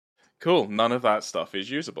Cool. None of that stuff is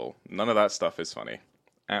usable. None of that stuff is funny.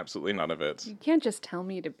 Absolutely none of it. You can't just tell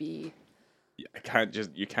me to be You can't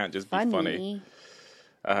just be funny.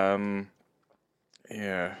 Yeah,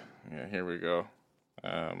 here we go.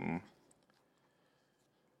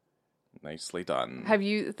 Nicely done. Have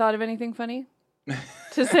you thought of anything funny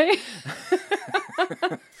to say?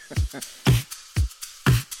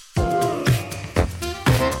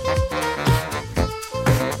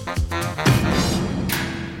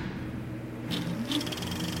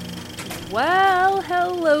 Well,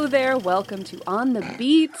 hello there. Welcome to On the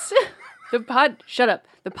Beats. The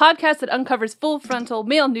podcast that uncovers full frontal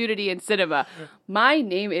male nudity in cinema. My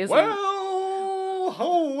name is... Well,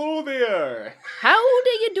 hello there. How do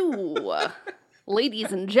you do?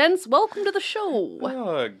 Ladies and gents, welcome to the show.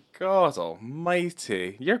 Oh, God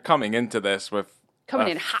almighty. You're coming into this with... Coming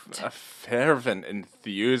in hot. A fervent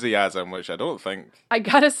enthusiasm, which I don't think... I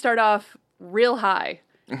gotta start off real high.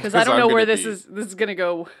 Because I don't know where this is going to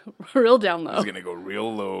go real down low. It's going to go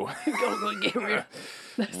real low.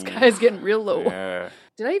 This guy's getting real low. Yeah.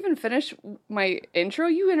 Did I even finish my intro?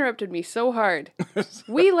 You interrupted me so hard.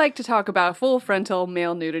 We like to talk about full frontal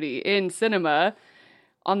male nudity in cinema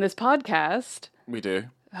on this podcast. We do.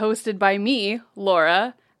 Hosted by me,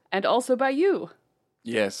 Laura, and also by you.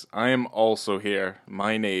 Yes, I am also here.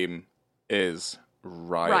 My name is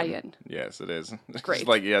Ryan. Yes, it is. Great. It's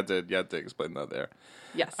like you had to explain that there.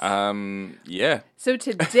 Yes. Yeah. So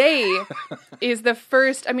today is the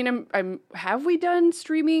first. I mean, have we done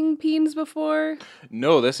streaming Peens before?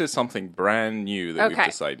 No, this is something brand new that we've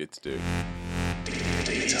decided to do.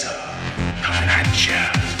 Data coming at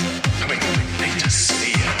ya. Coming from the data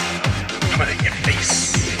sphere. Coming at your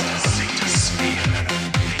face. Data sphere.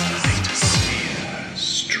 Data sphere.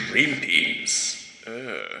 Stream Peens.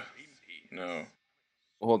 No.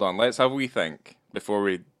 Hold on. Let's have a wee think before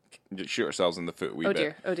we shoot ourselves in the foot a wee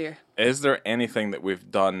bit. Oh dear. Is there anything that we've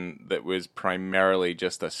done that was primarily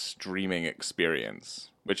just a streaming experience?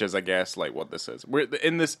 Which is, I guess, like what this is. We're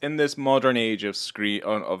in this modern age of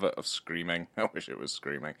screaming. I wish it was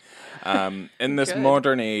screaming. In this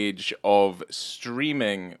modern age of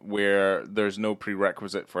streaming, where there's no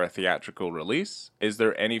prerequisite for a theatrical release, is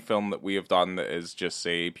there any film that we have done that is just,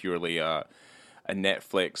 say, purely a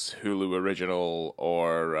Netflix, Hulu original,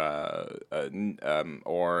 or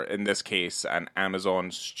in this case, an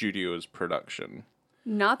Amazon Studios production?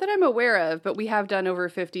 Not that I'm aware of, but we have done over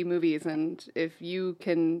 50 movies, and I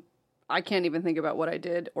can't even think about what I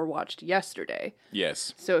did or watched yesterday.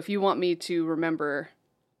 Yes. So if you want me to remember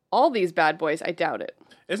all these bad boys, I doubt it.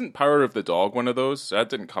 Isn't Power of the Dog one of those? That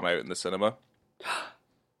didn't come out in the cinema.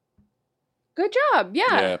 Good job,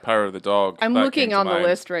 yeah. Yeah, Power of the Dog. I'm looking on the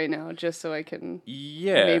list right now just so I can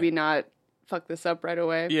maybe not fuck this up right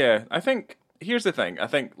away. Yeah, I think, here's the thing. I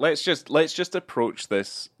think let's just approach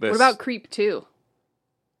this. What about Creep 2?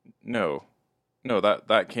 No,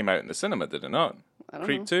 that came out in the cinema, did it not? I don't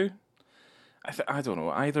Creep know. 2? I don't know.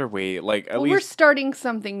 Either way, like, at least... We're starting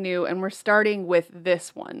something new, and we're starting with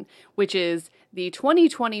this one, which is the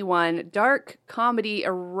 2021 dark comedy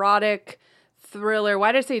erotic thriller.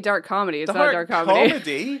 Why did I say dark comedy? It's not a dark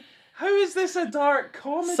comedy. How is this a dark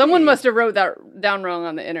comedy? Someone must have wrote that down wrong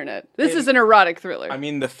on the internet. This is an erotic thriller. I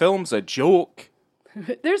mean, the film's a joke.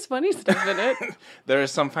 There's funny stuff in it. There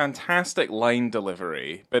is some fantastic line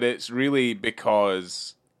delivery, but it's really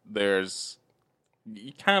because there's...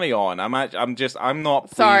 Carry on. I'm not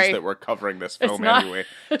pleased that we're covering this film anyway.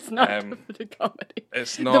 It's not a comedy.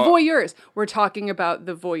 It's not. The Voyeurs. We're talking about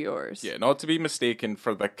The Voyeurs. Yeah, not to be mistaken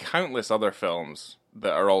for the countless other films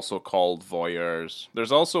that are also called Voyeurs.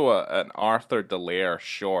 There's also an Arthur Delaire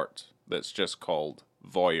short that's just called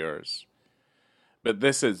Voyeurs. But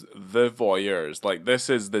this is The Voyeurs. Like, this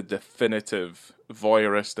is the definitive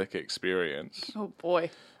voyeuristic experience. Oh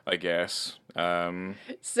boy. I guess.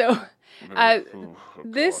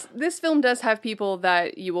 This film does have people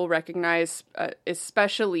that you will recognize,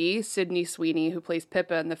 especially Sydney Sweeney, who plays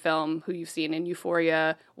Pippa in the film, who you've seen in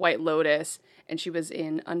Euphoria, White Lotus, and she was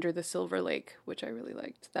in Under the Silver Lake, which I really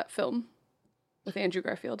liked, that film, with Andrew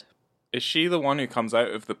Garfield. Is she the one who comes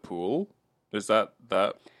out of the pool? Is that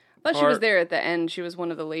I thought she was there at the end. She was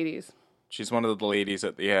one of the ladies. She's one of the ladies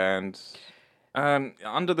at the end.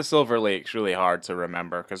 Under the Silver Lake's really hard to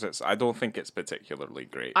remember because I don't think it's particularly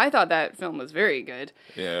great. I thought that film was very good.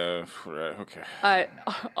 Yeah, right, okay.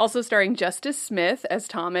 Also starring Justice Smith as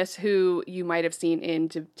Thomas, who you might have seen in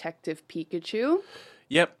Detective Pikachu.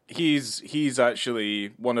 Yep, he's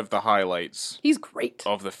actually one of the highlights. He's great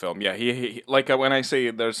of the film. Yeah, he like when I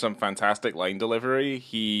say there's some fantastic line delivery,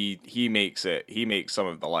 he makes some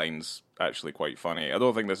of the lines actually quite funny. I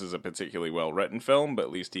don't think this is a particularly well written film, but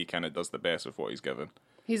at least he kind of does the best of what he's given.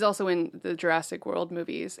 He's also in the Jurassic World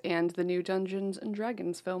movies and the new Dungeons and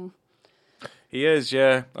Dragons film. He is,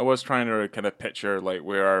 yeah. I was trying to kind of picture like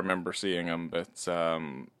where I remember seeing him, but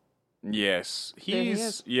yes,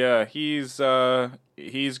 he's he's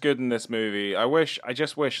good in this movie. I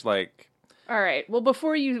just wish like. All right. Well,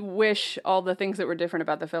 before you wish all the things that were different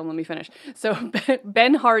about the film, let me finish. So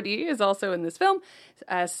Ben Hardy is also in this film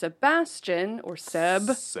as Sebastian or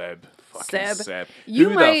Seb. Seb. Fucking Seb. You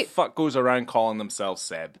Who the fuck goes around calling themselves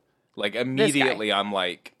Seb? Like immediately I'm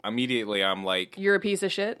like, you're a piece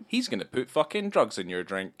of shit. He's gonna put fucking drugs in your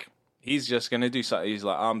drink. He's just gonna do something. He's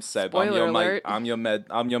like, I'm Seb. Spoiler alert. I'm your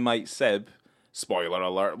mate Seb. Spoiler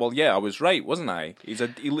alert. Well, yeah, I was right, wasn't I? He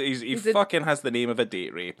fucking has the name of a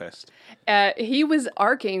date rapist. He was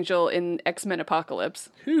Archangel in X-Men Apocalypse.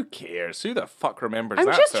 Who cares? Who the fuck remembers that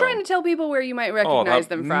I'm just film? trying to tell people where you might recognize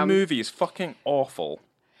them from. The movie is fucking awful.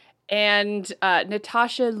 And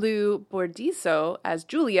Natasha Liu Bordizzo as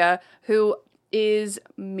Julia, who is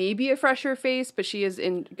maybe a fresher face, but she is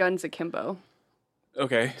in Guns Akimbo.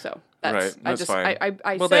 Okay. So that's fine.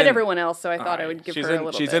 I said everyone else, so I thought I would give her a little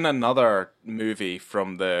bit. She's in another movie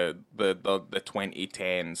from the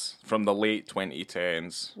 2010s, from the late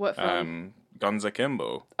 2010s. What film? Guns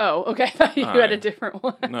Akimbo. Oh, okay. I thought you had a different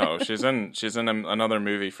one. No, she's in another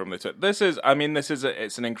movie from the.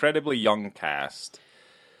 It's an incredibly young cast.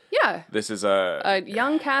 Yeah. This is a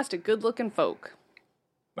young cast of good-looking folk.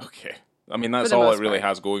 Okay. I mean, that's all it really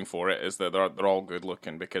has going for it, is that they're all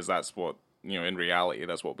good-looking, because that's what, in reality,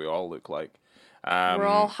 that's what we all look like. We're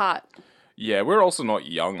all hot. Yeah, we're also not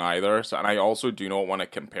young either, and I also do not want to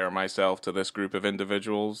compare myself to this group of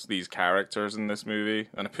individuals, these characters in this movie,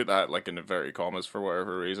 and I put that like in inverted commas for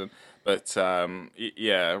whatever reason. But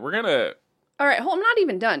yeah, we're gonna. All right, I'm not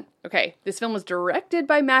even done. Okay, this film was directed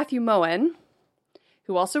by Matthew Moen,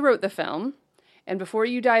 who also wrote the film. And before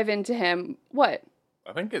you dive into him, what?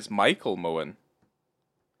 I think it's Michael Moen.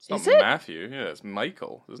 It's not Matthew. Yeah, it's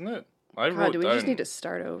Michael, isn't it? God, do we just need to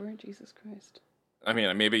start over? Jesus Christ. I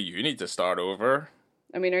mean, maybe you need to start over.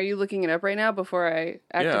 I mean, are you looking it up right now before I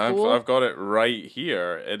act a fool? Yeah, I've got it right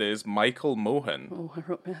here. It is Michael Moen. Oh, I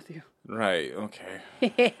wrote Matthew. Right,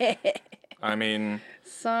 okay. I mean...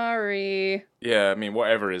 Sorry. Yeah, I mean,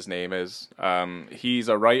 whatever his name is. He's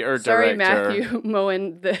a writer, director... Sorry, Matthew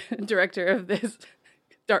Moen, the director of this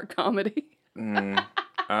dark comedy.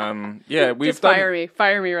 Yeah, we've Just fire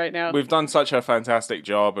me right now. We've done such a fantastic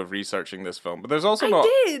job of researching this film, but there's not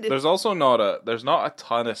a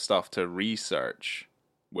ton of stuff to research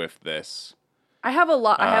with this. I have a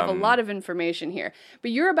lot of information here,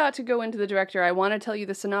 but you're about to go into the director. I want to tell you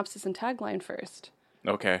the synopsis and tagline first.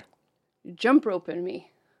 Okay. Jump roping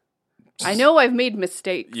me. I know I've made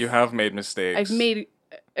mistakes. You have made mistakes. I've made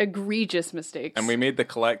egregious mistakes. And we made the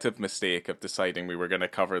collective mistake of deciding we were going to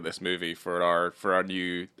cover this movie for our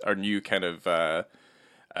new kind of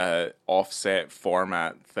offset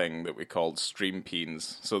format thing that we called Stream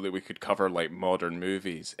Peens, so that we could cover like modern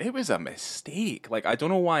movies. It was a mistake. Like, I don't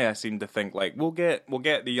know why I seem to think like we'll get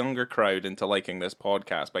the younger crowd into liking this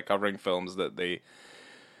podcast by covering films that they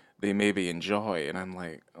maybe enjoy, and I'm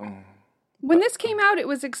like, oh. When this came out, it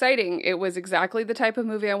was exciting. It was exactly the type of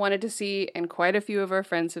movie I wanted to see, and quite a few of our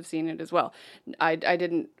friends have seen it as well. I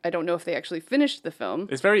don't know if they actually finished the film.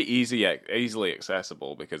 It's very easily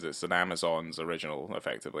accessible because it's an Amazon's original,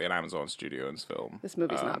 effectively, an Amazon Studios film. This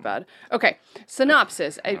movie's not bad. Okay,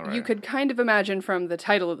 synopsis. Right. You could kind of imagine from the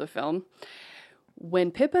title of the film. When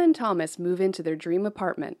Pippa and Thomas move into their dream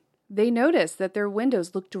apartment, they notice that their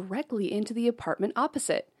windows look directly into the apartment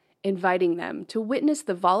opposite, inviting them to witness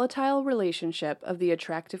the volatile relationship of the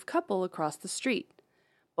attractive couple across the street.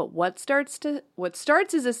 But what starts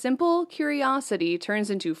as a simple curiosity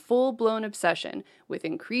turns into full-blown obsession with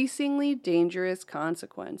increasingly dangerous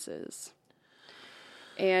consequences.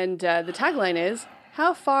 And the tagline is,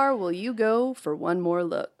 "How far will you go for one more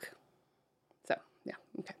look?" So, yeah,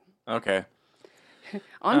 okay. Okay.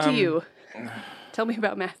 On to you. Tell me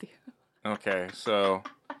about Matthew. Okay, so...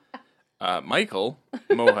 Michael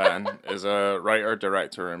Mohan is a writer,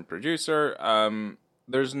 director, and producer.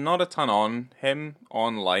 There's not a ton on him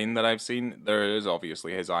online that I've seen. There is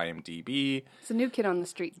obviously his IMDb. It's a new kid on the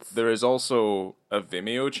streets. There is also a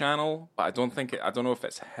Vimeo channel, but I don't know if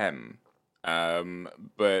it's him.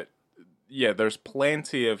 But yeah, there's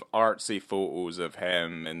plenty of artsy photos of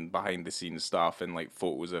him and behind the scenes stuff, and like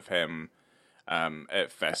photos of him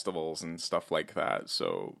at festivals and stuff like that.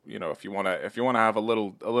 So, if you wanna have a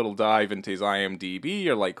little dive into his IMDb,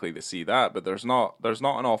 you're likely to see that. But there's not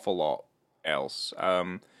an awful lot else.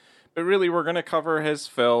 But really, we're gonna cover his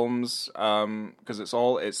films because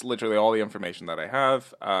it's literally all the information that I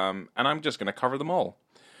have. And I'm just gonna cover them all.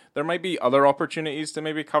 There might be other opportunities to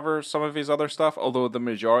maybe cover some of his other stuff, although the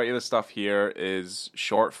majority of the stuff here is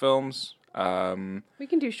short films. We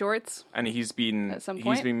can do shorts. And he's been at some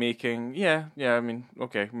point. He's been making I mean,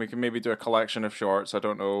 okay, we can maybe do a collection of shorts. I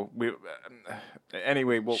don't know.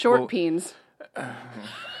 Anyway, we'll Peens.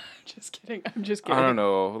 Just kidding. I'm just kidding. I don't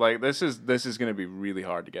know. Like this is going to be really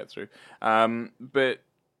hard to get through. But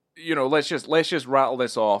let's just rattle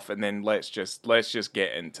this off, and then let's just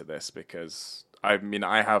get into this, because I mean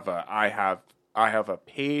I have a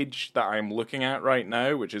page that I'm looking at right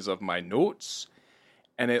now, which is of my notes.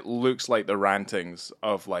 And it looks like the rantings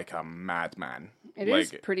of like a madman. It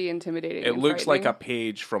is pretty intimidating. It looks like a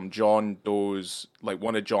page from John Doe's, like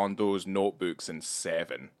one of John Doe's notebooks in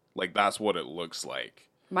Seven. Like that's what it looks like.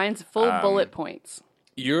 Mine's full bullet points.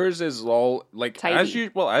 Yours is all like tidy. As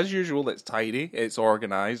usual. It's tidy. It's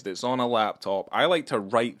organized. It's on a laptop. I like to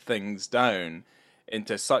write things down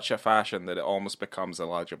into such a fashion that it almost becomes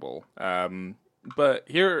illegible. But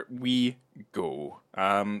here we go.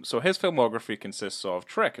 So his filmography consists of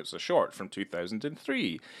Trick, it's a short from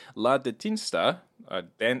 2003. La Detesta,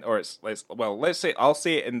 let's say, I'll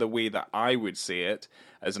say it in the way that I would say it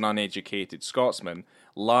as an uneducated Scotsman.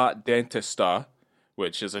 La Dentista,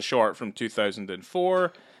 which is a short from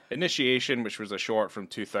 2004. Initiation, which was a short from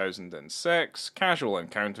 2006. Casual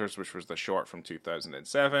Encounters, which was the short from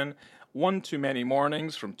 2007. One Too Many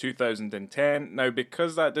Mornings from 2010. Now,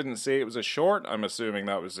 because that didn't say it was a short, I'm assuming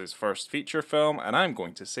that was his first feature film, and I'm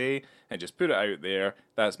going to say, and just put it out there,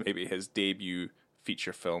 that's maybe his debut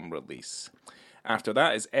feature film release. After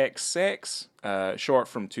that is X-Sex, short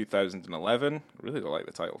from 2011. I really don't like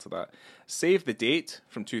the title to that. Save the Date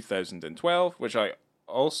from 2012, which I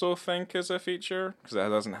also think is a feature, because it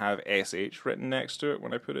doesn't have SH written next to it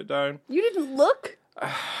when I put it down. You didn't look?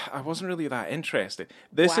 I wasn't really that interested.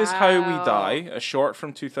 This is How We Die, a short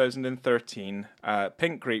from 2013.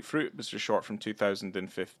 Pink Grapefruit was a short from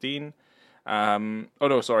 2015.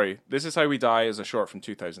 This is How We Die is a short from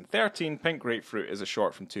 2013. Pink Grapefruit is a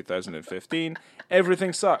short from 2015.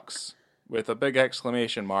 Everything Sucks, with a big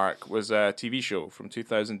exclamation mark, was a TV show from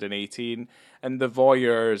 2018. And The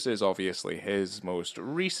Voyeurs is obviously his most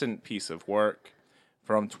recent piece of work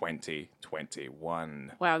from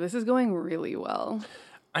 2021. Wow, this is going really well.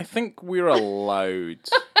 I think we're allowed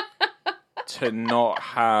to not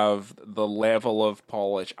have the level of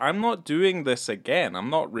polish. I'm not doing this again. I'm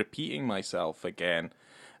not repeating myself again.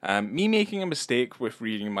 Me making a mistake with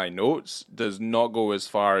reading my notes does not go as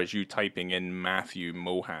far as you typing in Matthew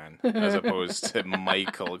Mohan as opposed to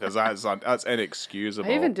Michael, because that's inexcusable.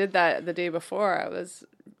 I even did that the day before. I was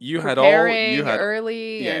preparing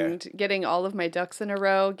early and getting all of my ducks in a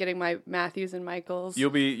row, getting my Matthews and Michaels. You'll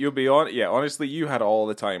be on. Yeah, honestly, you had all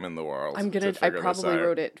the time in the world. I probably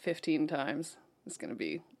wrote it 15 times. It's gonna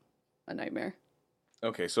be a nightmare.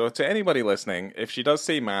 Okay, so to anybody listening, if she does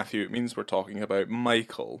say Matthew, it means we're talking about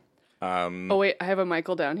Michael. Oh wait, I have a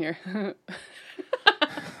Michael down here.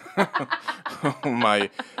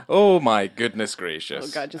 Oh my goodness gracious!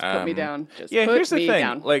 Oh God, just put me down. Here's the thing.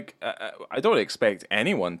 Down. Like, I don't expect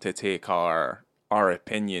anyone to take our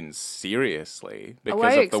opinions seriouss because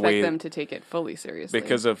I expect them to take it fully seriously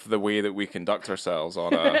because of the way that we conduct ourselves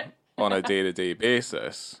on a day-to-day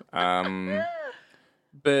basis.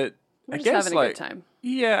 But we're just having a good time.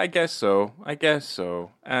 Yeah, I guess so.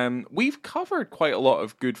 We've covered quite a lot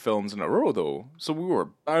of good films in a row, though, so we were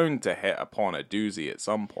bound to hit upon a doozy at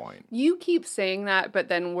some point. You keep saying that, but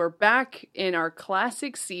then we're back in our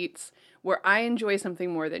classic seats where I enjoy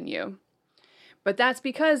something more than you. But that's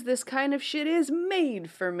because this kind of shit is made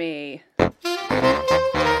for me.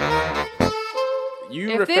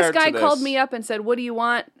 If this guy called me up and said, "What do you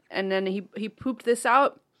want?" and then he pooped this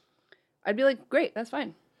out, I'd be like, "Great, that's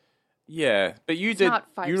fine." Yeah, but you did.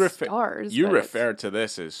 Not five stars. You referred to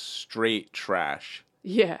this as straight trash.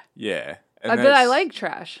 Yeah. Yeah. But I like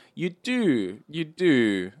trash. You do.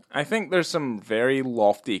 I think there's some very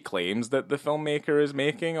lofty claims that the filmmaker is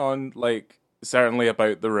making on, like, certainly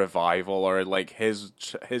about the revival, or like his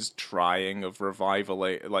trying of revival,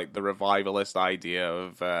 like the revivalist idea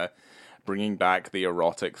of bringing back the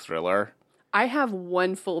erotic thriller. I have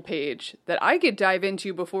one full page that I could dive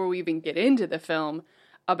into before we even get into the film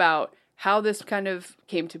about how this kind of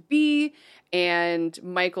came to be, and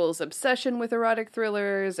Michael's obsession with erotic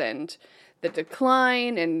thrillers, and the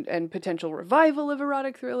decline and potential revival of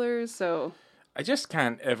erotic thrillers. So I just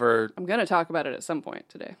can't ever... I'm going to talk about it at some point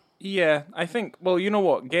today. Yeah, I think, well, you know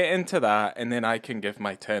what? Get into that, and then I can give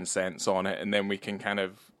my 10 cents on it, and then we can kind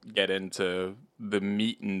of get into the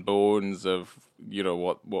meat and bones of, you know,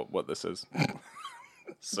 what this is.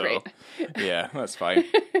 So, Great. Yeah, that's fine.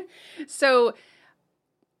 So...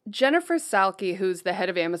 Jennifer Salke, who's the head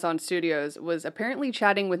of Amazon Studios, was apparently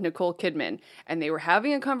chatting with Nicole Kidman, and they were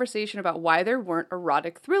having a conversation about why there weren't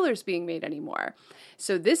erotic thrillers being made anymore.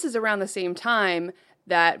 So this is around the same time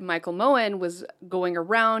that Michael Moen was going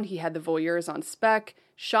around. He had the Voyeurs on spec,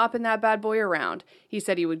 shopping that bad boy around. He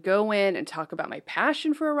said he would go in and talk about my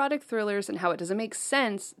passion for erotic thrillers and how it doesn't make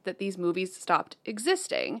sense that these movies stopped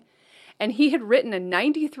existing. And he had written a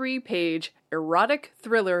 93-page erotic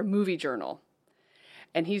thriller movie journal.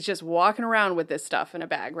 And he's just walking around with this stuff in a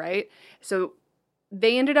bag, right? So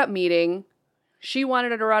they ended up meeting. She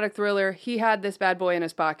wanted an erotic thriller. He had this bad boy in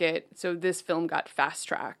his pocket. So this film got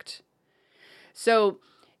fast-tracked. So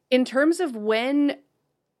in terms of when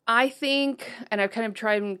I think, and I've kind of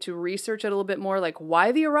tried to research it a little bit more, like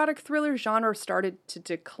why the erotic thriller genre started to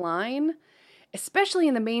decline, especially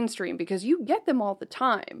in the mainstream, because you get them all the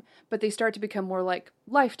time, but they start to become more like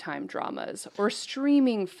Lifetime dramas or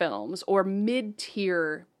streaming films or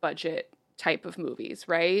mid-tier budget type of movies,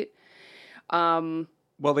 right?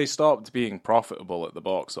 Well, they stopped being profitable at the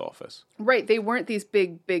box office. Right, they weren't these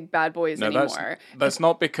big bad boys anymore. That's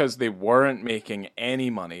not because they weren't making any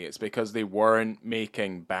money. It's because they weren't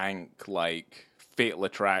making bank like Fatal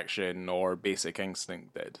Attraction or Basic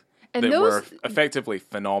Instinct did. And that were effectively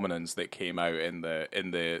phenomenons that came out in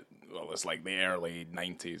the well, it's like the early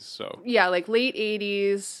 90s. So yeah, like late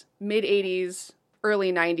 80s, mid 80s,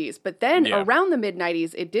 early 90s. But then around the mid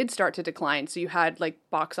 90s, it did start to decline. So you had like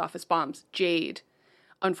box office bombs, Jade,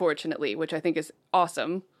 unfortunately, which I think is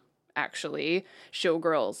awesome, actually.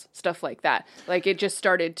 Showgirls, stuff like that. Like it just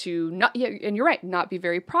started to not, yeah, and you're right, not be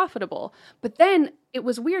very profitable. But then it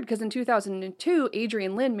was weird because in 2002,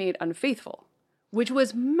 Adrian Lyne made Unfaithful, which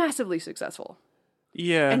was massively successful.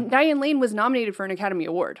 Yeah. And Diane Lane was nominated for an Academy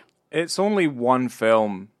Award. It's only one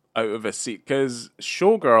film out of a seat, because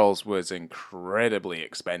Showgirls was incredibly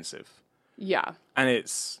expensive. Yeah. And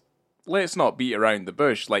let's not beat around the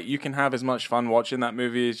bush. Like, you can have as much fun watching that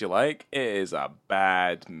movie as you like. It is a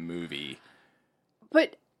bad movie.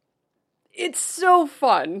 But it's so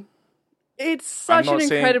fun. It's such an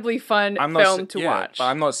incredibly fun film to watch. But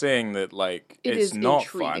I'm not saying that, like, it's not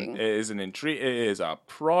fun. It is it is a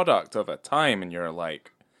product of a time, and you're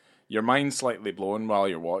like, your mind's slightly blown while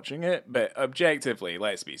you're watching it. But objectively,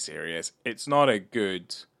 let's be serious, it's not a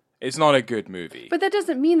good movie. But that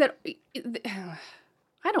doesn't mean that,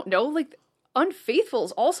 I don't know, like, Unfaithful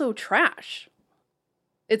is also trash.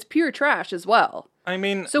 It's pure trash as well. I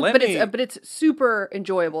mean, but it's super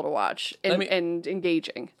enjoyable to watch and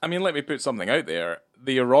engaging. I mean, let me put something out there.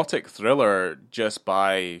 The erotic thriller, just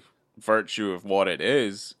by virtue of what it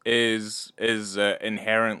is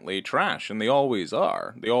inherently trash, and they always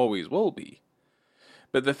are. They always will be.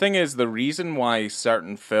 But the thing is, the reason why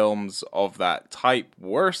certain films of that type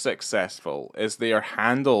were successful is they are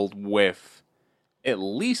handled with at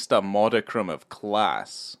least a modicum of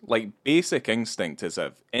class. Like, Basic Instinct is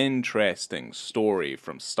an interesting story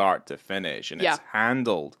from start to finish, and it's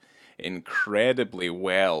handled incredibly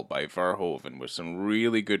well by Verhoeven with some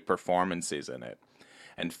really good performances in it.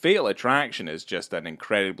 And Fatal Attraction is just an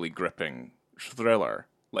incredibly gripping thriller.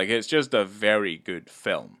 Like, it's just a very good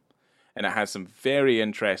film. And it has some very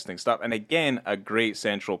interesting stuff. And again, a great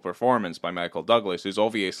central performance by Michael Douglas, who's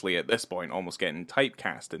obviously at this point almost getting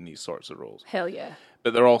typecast in these sorts of roles. Hell yeah.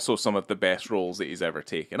 But they're also some of the best roles that he's ever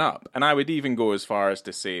taken up. And I would even go as far as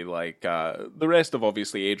to say, like, the rest of,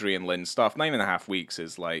 obviously, Adrian Lyne's stuff, 9.5 Weeks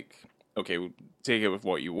is like, okay, take it with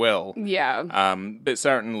what you will. Yeah. But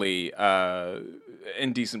certainly,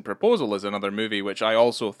 Indecent Proposal is another movie which I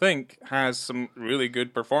also think has some really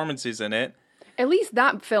good performances in it. At least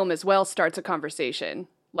that film as well starts a conversation.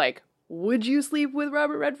 Like, would you sleep with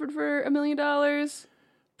Robert Redford for $1 million?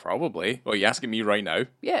 Probably. Well, you asking me right now?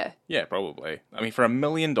 Yeah. Yeah, probably. I mean, for $1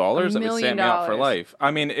 million, it would set me up for life. I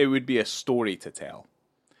mean, it would be a story to tell.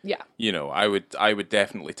 Yeah. You know, I would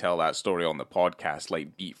definitely tell that story on the podcast,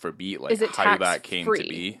 like beat for beat, like how that came to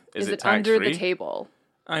be. Is it under the table?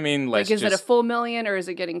 I mean, like, is it a full million or is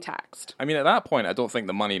it getting taxed? I mean, at that point, I don't think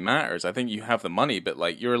the money matters. I think you have the money, but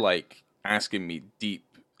like, you're like asking me deep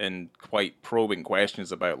and quite probing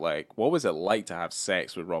questions about, like, what was it like to have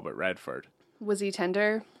sex with Robert Redford? Was he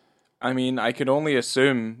tender? I mean, I could only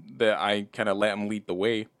assume that I kind of let him lead the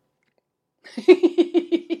way.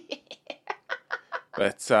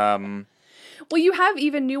 But, well, you have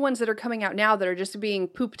even new ones that are coming out now that are just being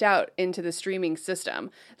pooped out into the streaming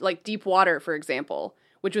system. Like Deep Water, for example,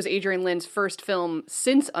 which was Adrian Lyne's first film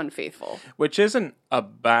since Unfaithful. Which isn't a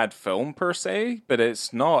bad film per se, but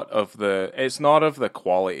it's not of the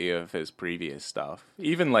quality of his previous stuff.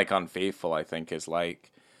 Even like Unfaithful, I think, is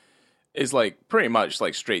like, is like pretty much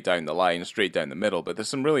like straight down the line, straight down the middle, but there's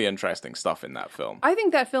some really interesting stuff in that film. I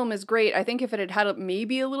think that film is great. I think if it had had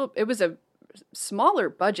maybe a little, it was a smaller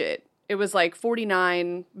budget. It was like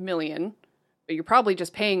 49 million, but you're probably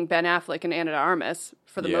just paying Ben Affleck and Ana de Armas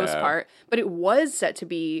for the most part. But it was set to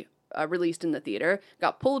be released in the theater,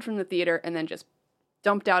 got pulled from the theater, and then just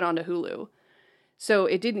dumped out onto Hulu. So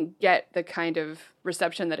it didn't get the kind of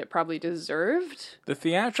reception that it probably deserved. The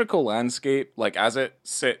theatrical landscape, like as it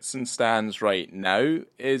sits and stands right now,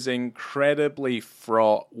 is incredibly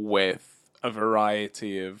fraught with a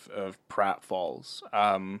variety of pratfalls.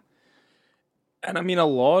 And I mean, a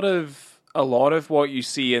lot of what you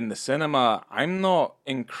see in the cinema, I'm not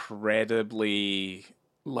incredibly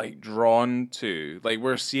like drawn to. Like,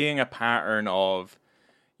 we're seeing a pattern of,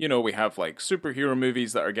 you know, we have like superhero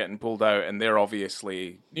movies that are getting pulled out, and they're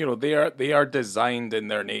obviously, you know, they are designed in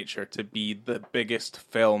their nature to be the biggest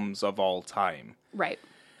films of all time. Right.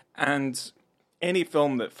 And any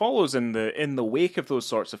film that follows in the wake of those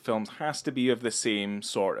sorts of films has to be of the same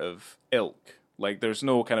sort of ilk. Like, there's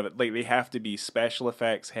no kind of, like, they have to be special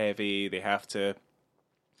effects heavy. They have to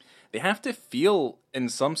feel in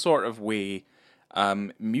some sort of way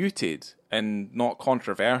muted and not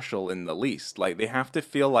controversial in the least. Like, they have to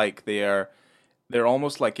feel like they're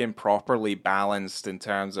almost like improperly balanced in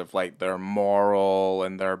terms of like their moral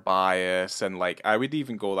and their bias, and like I would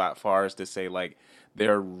even go that far as to say like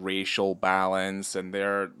their racial balance and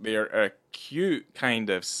their acute kind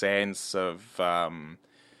of sense of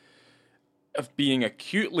being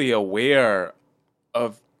acutely aware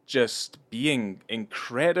of just being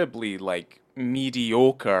incredibly like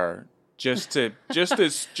mediocre just to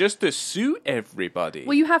suit everybody.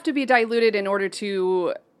 Well, you have to be diluted in order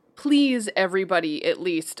to please everybody at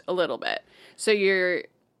least a little bit. So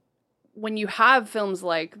when you have films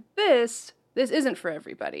like this isn't for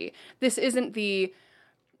everybody. This isn't the,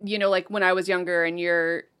 you know, like when I was younger and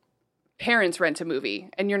your parents rent a movie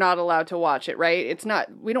and you're not allowed to watch it, right? It's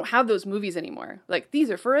not, we don't have those movies anymore. Like,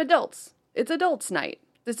 these are for adults. It's adults' night.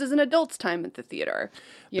 This is an adult's time at the theater.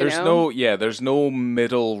 There's no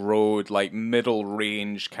middle road, like middle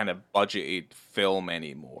range kind of budgeted film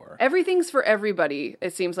anymore. Everything's for everybody,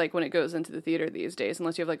 it seems like, when it goes into the theater these days,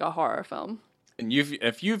 unless you have like a horror film. And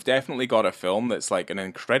if you've definitely got a film that's like an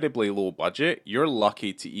incredibly low budget, you're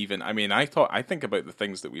lucky to even, I mean, I think about the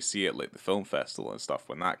things that we see at like the film festival and stuff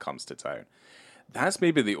when that comes to town. That's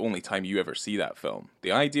maybe the only time you ever see that film.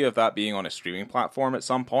 The idea of that being on a streaming platform at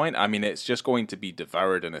some point, I mean, it's just going to be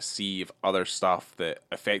devoured in a sea of other stuff that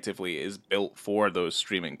effectively is built for those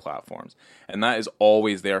streaming platforms. And that is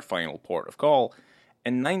always their final port of call.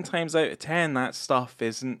 And 9 times out of 10, that stuff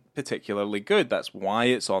isn't particularly good. That's why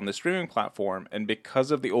it's on the streaming platform. And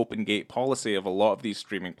because of the open gate policy of a lot of these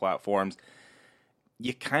streaming platforms,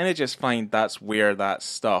 you kind of just find that's where that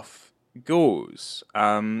stuff goes.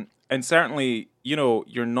 And certainly, you know,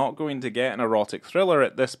 you're not going to get an erotic thriller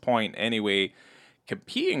at this point anyway,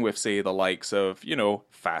 competing with, say, the likes of, you know,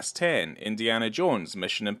 Fast 10, Indiana Jones,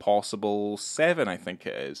 Mission Impossible 7, I think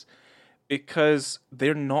it is, because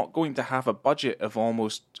they're not going to have a budget of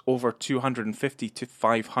almost over $250 to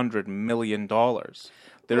 $500 million.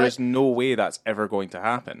 There is no way that's ever going to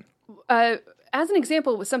happen. As an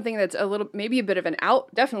example, with something that's definitely a bit of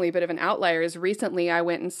an outlier, is recently I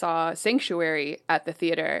went and saw Sanctuary at the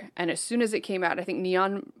theater, and as soon as it came out, I think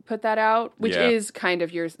Neon put that out, which is kind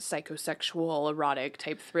of your psychosexual, erotic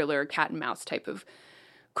type thriller, cat and mouse type of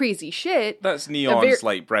crazy shit. That's Neon's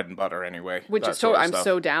like bread and butter anyway. Which is I'm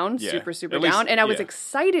so down, super down, and I was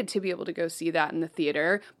excited to be able to go see that in the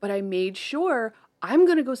theater, but I made sure I'm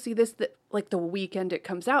going to go see this like the weekend it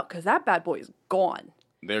comes out, because that bad boy is gone.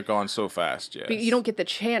 They're gone so fast, yes. But you don't get the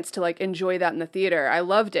chance to like enjoy that in the theater. I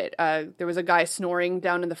loved it. There was a guy snoring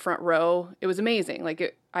down in the front row. It was amazing.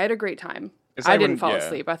 Like, I had a great time. I didn't fall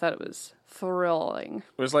asleep. I thought it was thrilling.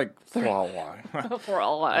 It was like thrilling.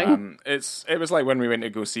 It was like when we went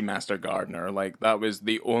to go see Master Gardener. Like, that was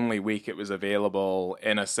the only week it was available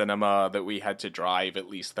in a cinema that we had to drive at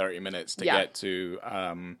least 30 minutes to get to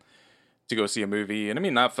go see a movie. And I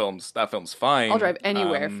mean, that film's fine. I'll drive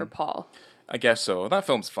anywhere for Paul. I guess so. That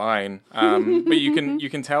film's fine. But you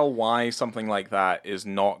can tell why something like that is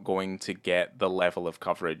not going to get the level of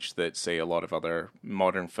coverage that, say, a lot of other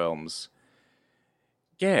modern films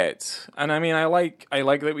get. And I mean, I like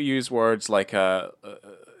that we use words like a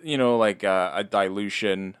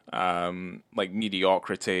dilution, like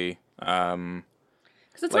mediocrity. Because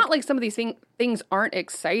it's not like some of these things aren't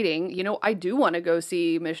exciting. You know, I do want to go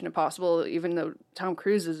see Mission Impossible, even though Tom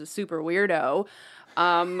Cruise is a super weirdo.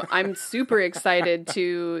 I'm super excited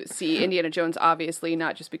to see Indiana Jones, obviously,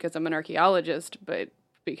 not just because I'm an archaeologist, but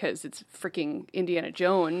because it's freaking Indiana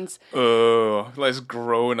Jones. Oh, let's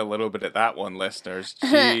groan a little bit at that one, listeners.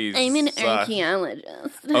 Jeez. I'm an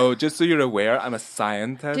archaeologist. Oh, just so you're aware, I'm a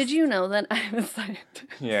scientist. Did you know that I'm a scientist?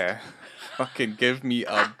 Yeah. Fucking give me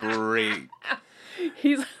a break.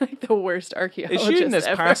 He's like the worst archaeologist It's shooting this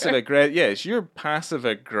ever. passive aggressive. Yeah, it's your passive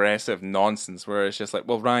aggressive nonsense where it's just like,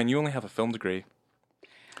 well, Ryan, you only have a film degree.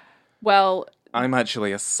 Well, I'm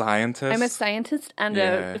actually a scientist. I'm a scientist and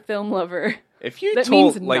Yeah. a film lover. If you That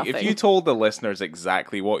told, means like, if nothing. you told the listeners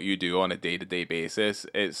exactly what you do on a day-to-day basis,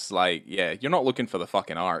 it's like, yeah, you're not looking for the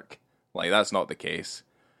fucking arc. Like, that's not the case.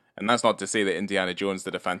 And that's not to say that Indiana Jones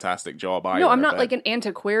did a fantastic job either. No, I'm not but- like an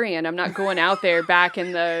antiquarian. I'm not going out there back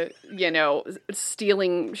in the,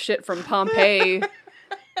 stealing shit from Pompeii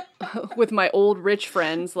with my old rich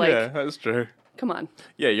friends. Like, yeah, that's true. come on.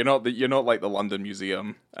 Yeah, you're not like the London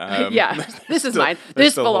Museum. Yeah, this is mine. they're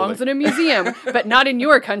This still belongs in a museum, but not in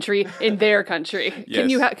your country, in their country.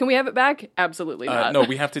 Yes. Can we have it back? Absolutely not. No,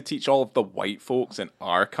 we have to teach all of the white folks in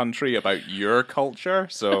our country about your culture.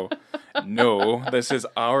 So, no, this is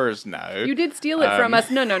ours now. You did steal it from us.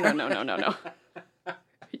 No.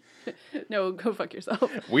 No, go fuck yourself.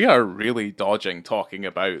 We are really dodging talking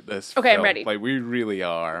about this. Okay, I'm film. ready. Like, we really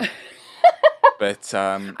are. But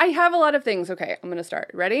I have a lot of things. Okay, I'm going to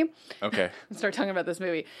start. Ready? okay, Start talking about this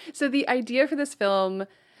movie. So the idea for this film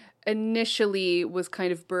initially was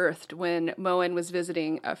kind of birthed when Moen was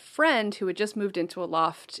visiting a friend who had just moved into a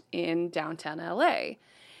loft in downtown LA.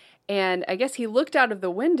 And I guess he looked out of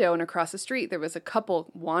the window and across the street there was a couple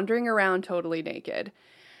wandering around totally naked.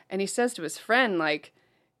 And he says to his friend, like,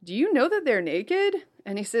 "Do you know that they're naked?"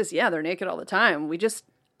 And he says, "Yeah, they're naked all the time. We just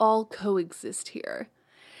all coexist here."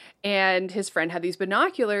 And his friend had these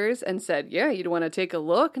binoculars and said, "Yeah, you'd want to take a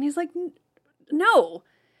look?" And he's like, "No."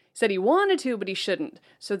 He said he wanted to, but he shouldn't.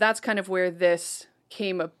 So that's kind of where this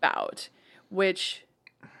came about, which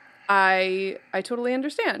I totally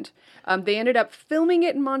understand. They ended up filming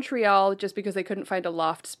it in Montreal just because they couldn't find a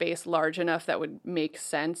loft space large enough that would make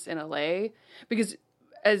sense in LA. Because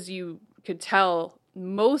as you could tell,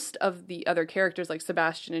 most of the other characters like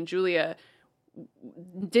Sebastian and Julia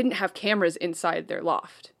didn't have cameras inside their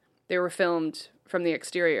loft. They were filmed from the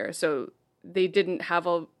exterior, so they didn't have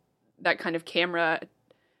that kind of camera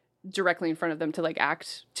directly in front of them to like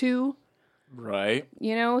act to, right,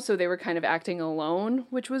 so they were kind of acting alone,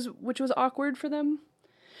 which was awkward for them.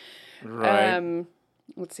 right.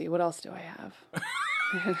 Let's see, what else do I have?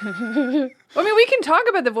 I mean, we can talk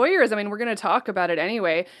about the Voyeurs. I mean, we're going to talk about it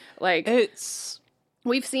anyway. Like,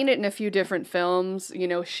 we've seen it in a few different films.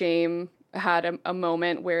 Shame had a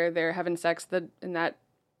moment where they're having sex in that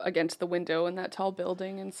against the window in that tall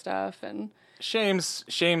building and stuff, and Shame's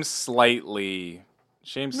slightly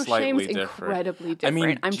different. incredibly different. I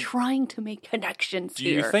mean, I'm trying to make connections do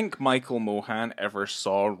here. you think Michael Mohan ever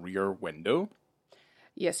saw Rear Window?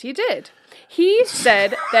 Yes, he did. He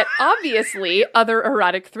said that obviously other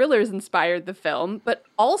erotic thrillers inspired the film, but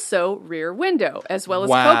also Rear Window, as well as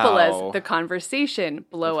Wow. Coppola's The Conversation,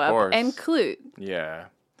 Blow Of Up, course. and Clue. Yeah.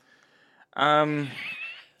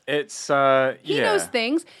 It's He knows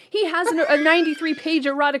things. He has a 93-page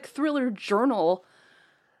erotic thriller journal.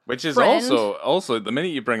 Which is friend. also the minute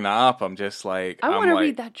you bring that up, I'm just like, I want to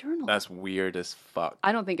read that journal. That's weird as fuck.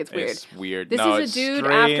 I don't think it's weird. It's weird. This No, is it's a dude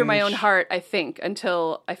strange. after my own heart, I think,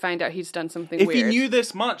 until I find out he's done something If weird. he knew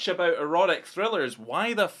this much about erotic thrillers,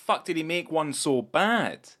 why the fuck did he make one so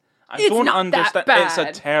bad? I It's don't not understand. that It's a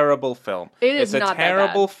bad. terrible film. It is it's not a that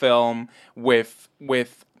terrible bad. film with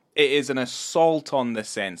it is an assault on the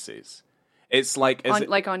senses. It's like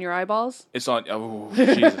on your eyeballs? it's on. Oh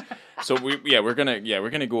Jesus! So we're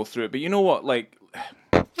gonna go through it. But you know what? Like,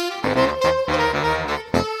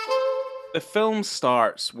 the film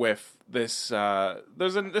starts with this.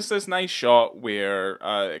 There's this nice shot where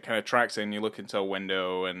it kind of tracks in. You look into a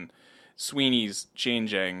window and Sweeney's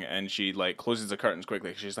changing, and she like closes the curtains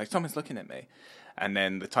quickly. She's like, "Someone's looking at me." And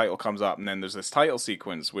then the title comes up, and then there's this title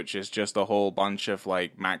sequence, which is just a whole bunch of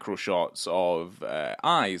like macro shots of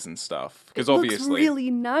eyes and stuff. Because obviously, Looks really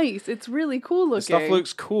nice. It's really cool looking. the stuff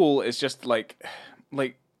looks cool. It's just like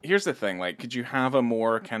here's the thing. Like, could you have a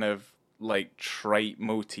more kind of like trite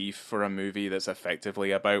motif for a movie that's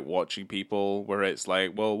effectively about watching people, where it's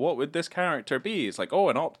like, well, what would this character be? It's like, oh,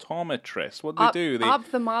 an optometrist. What do they do?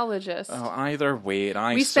 Ophthalmologist. Oh, either way, an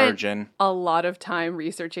eye We spent surgeon. a lot of time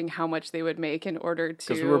researching how much they would make in order to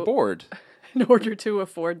Because we were bored. in order to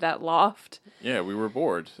afford that loft. Yeah, we were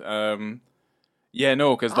bored. Yeah,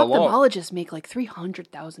 no, because the law... Ophthalmologists make like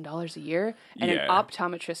 $300,000 a year, and an Yeah.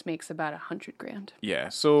 optometrist makes about $100,000. Yeah,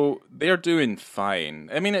 so they're doing fine.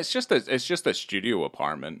 I mean, it's just a studio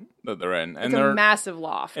apartment that they're in, and It's a massive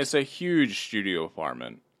loft. it's a huge studio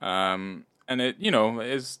apartment. And it, you know, it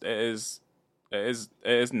is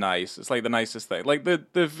nice. It's like the nicest thing. Like the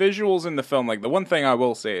visuals in the film. Like the one thing I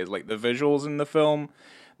will say is like the visuals in the film.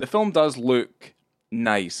 The film does look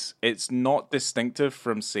nice. It's not distinctive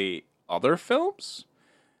from, say, other films,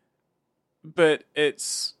 but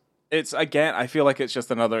it's again, I feel like it's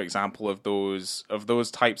just another example of those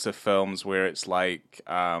types of films where it's like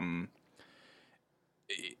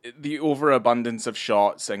the overabundance of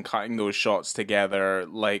shots and cutting those shots together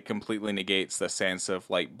like completely negates the sense of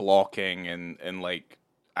like blocking and like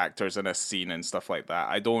actors in a scene and stuff like that.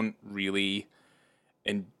 I don't really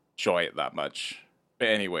enjoy it that much. But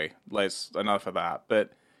anyway, enough of that.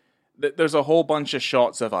 But there's a whole bunch of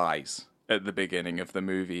shots of eyes at the beginning of the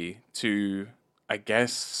movie to, I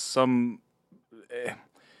guess, some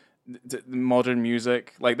modern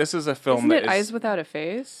music. Like, this is a film Isn't it Eyes Without a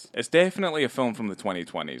Face? It's definitely a film from the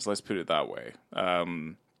 2020s. Let's put it that way.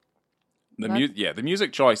 The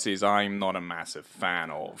music choices I'm not a massive fan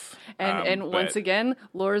of. And once again,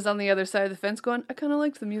 Laura's on the other side of the fence going, I kind of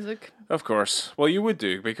like the music. Of course. Well, you would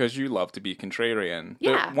do, because you love to be contrarian.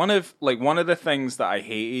 Yeah. But one of the things that I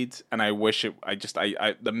hated, and I wish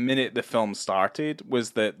the minute the film started,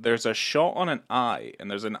 was that there's a shot on an eye, and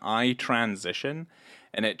there's an eye transition,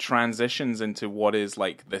 and it transitions into what is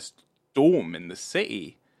like this dome in the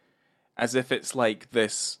city, as if it's like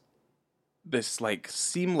this like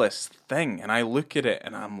seamless thing. And I look at it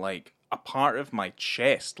and I'm like, a part of my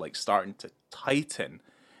chest like starting to tighten,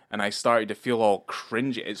 and I started to feel all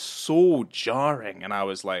cringy. It's so jarring, and I'm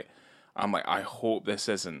like, I hope this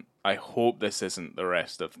isn't the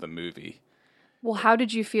rest of the movie. Well, how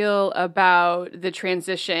did you feel about the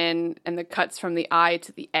transition and the cuts from the eye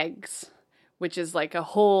to the eggs, which is like a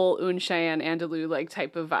whole Un Cheyenne Andalou like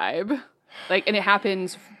type of vibe? Like, and it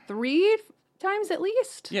happens 3 times at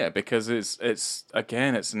least. Yeah, because it's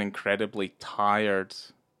an incredibly tired.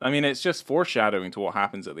 I mean, it's just foreshadowing to what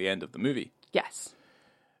happens at the end of the movie. Yes.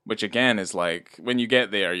 Which again is like, when you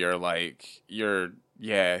get there,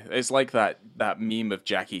 it's like that meme of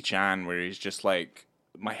Jackie Chan where he's just like,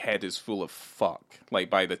 my head is full of fuck.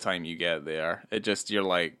 Like, by the time you get there, you're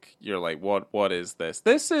like, what is this?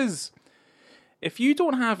 This is, if you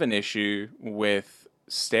don't have an issue with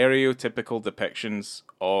stereotypical depictions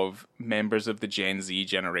of members of the Gen Z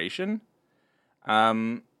generation,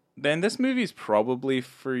 then this movie's probably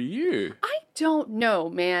for you. I don't know,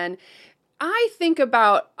 man. I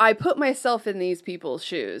put myself in these people's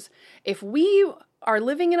shoes. If we are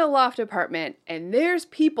living in a loft apartment and there's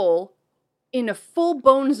people in a full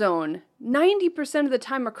bone zone 90% of the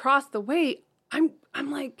time across the way, I'm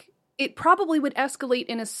like, it probably would escalate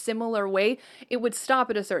in a similar way. It would stop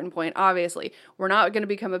at a certain point, obviously. We're not going to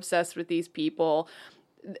become obsessed with these people.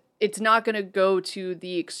 It's not going to go to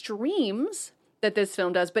the extremes that this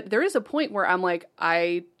film does, but there is a point where I'm like,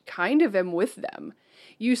 I kind of am with them.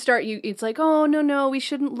 It's like, oh, no, we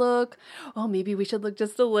shouldn't look. Oh, maybe we should look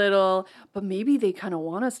just a little. But maybe they kind of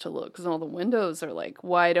want us to look because all the windows are like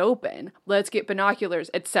wide open. Let's get binoculars,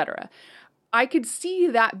 etc. I could see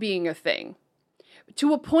that being a thing.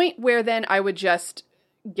 To a point where then I would just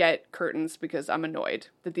get curtains because I'm annoyed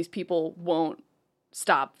that these people won't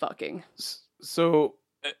stop fucking. So,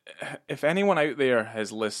 if anyone out there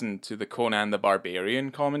has listened to the Conan the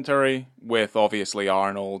Barbarian commentary with obviously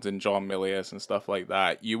Arnold and John Milius and stuff like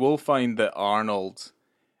that, you will find that Arnold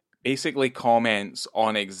basically comments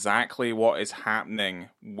on exactly what is happening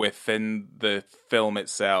within the film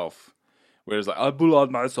itself. Whereas, like, I pull out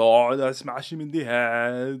my sword, I smash him in the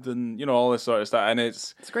head, and, you know, all this sort of stuff. And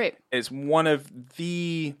it's great. It's one of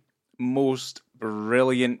the most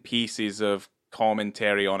brilliant pieces of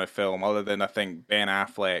commentary on a film, other than, I think, Ben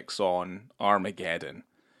Affleck's on Armageddon.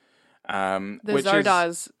 The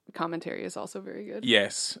Zardoz commentary is also very good.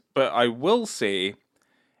 Yes, but I will say,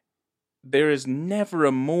 there is never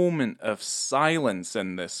a moment of silence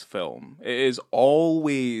in this film. It is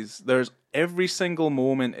always, every single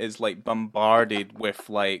moment is like bombarded with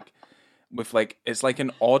it's like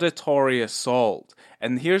an auditory assault.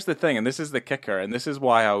 And here's the thing, and this is the kicker, and this is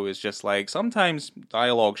why I was just like, sometimes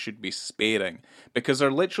dialogue should be sparing, because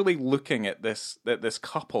they're literally looking at this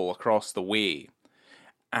couple across the way,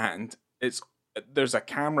 and there's a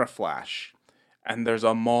camera flash, and there's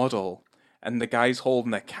a model, and the guy's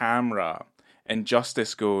holding a camera, and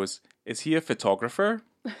Justice goes, "Is he a photographer?"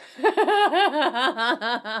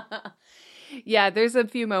 Yeah, there's a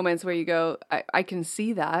few moments where you go, I can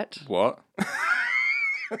see that. What?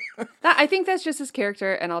 I think that's just his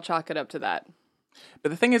character, and I'll chalk it up to that. But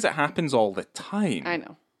the thing is, it happens all the time. I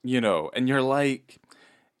know. And you're like,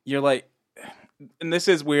 and this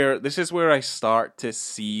is where I start to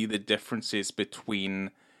see the differences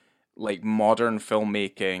between like modern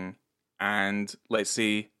filmmaking and, let's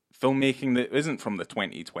say, filmmaking that isn't from the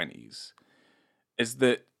 2020s. Is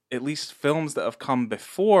that at least films that have come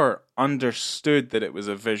before understood that it was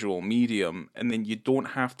a visual medium, and then you don't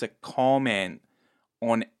have to comment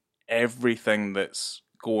on everything that's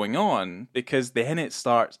going on, because then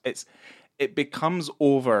it becomes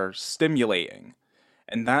overstimulating.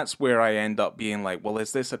 And that's where I end up being like, well,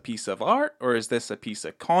 is this a piece of art or is this a piece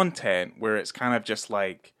of content, where it's kind of just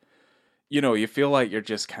like, you feel like you're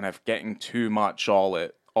just kind of getting too much all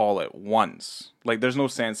at once. Like there's no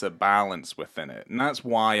sense of balance within it. And that's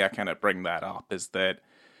why I kind of bring that up, is that,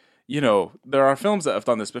 there are films that have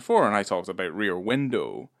done this before, and I talked about Rear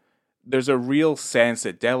Window. There's a real sense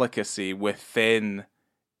of delicacy within,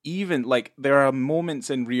 even like there are moments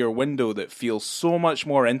in Rear Window that feel so much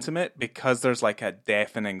more intimate because there's like a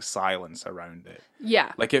deafening silence around it.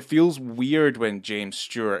 Yeah. Like it feels weird when James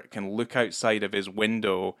Stewart can look outside of his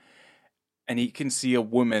window and he can see a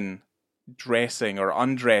woman dressing or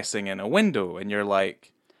undressing in a window, and you're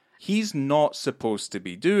like, he's not supposed to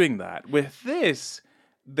be doing that. With this,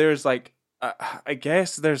 there's like, I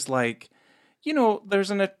guess there's like,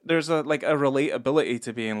 there's a like a relatability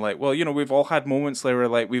to being like, well, we've all had moments where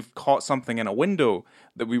like we've caught something in a window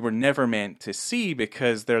that we were never meant to see,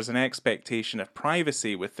 because there's an expectation of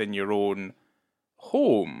privacy within your own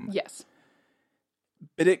home. Yes.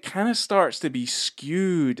 But it kind of starts to be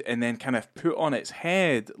skewed and then kind of put on its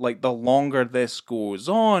head, like the longer this goes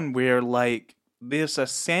on, where like there's a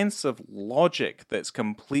sense of logic that's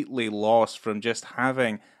completely lost from just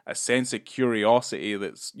having a sense of curiosity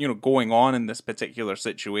that's, going on in this particular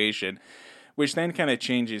situation, which then kind of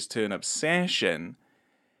changes to an obsession.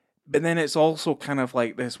 But then it's also kind of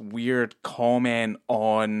like this weird comment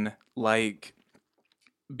on like,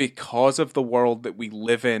 because of the world that we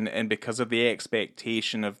live in and because of the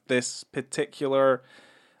expectation of this particular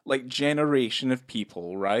like generation of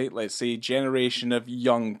people, right? Let's say generation of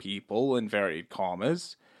young people, inverted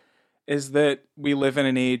commas, is that we live in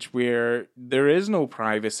an age where there is no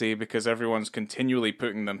privacy because everyone's continually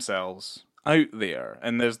putting themselves out there.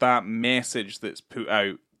 And there's that message that's put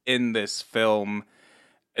out in this film,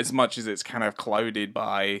 as much as it's kind of clouded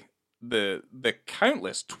by the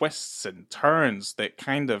countless twists and turns that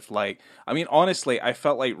kind of like, I mean, honestly, I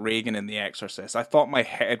felt like Reagan in The Exorcist. I thought my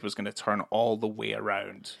head was going to turn all the way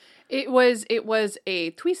around. It was a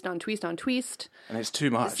twist on twist on twist. And it's too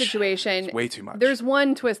much. Situation. It's way too much. There's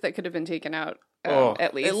one twist that could have been taken out.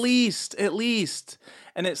 At least.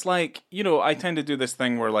 And it's like, I tend to do this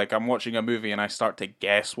thing where like I'm watching a movie and I start to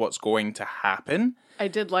guess what's going to happen. I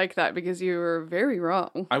did like that because you were very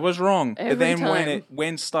wrong. I was wrong. Every but then time.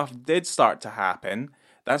 when stuff did start to happen,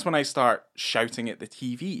 that's when I start shouting at the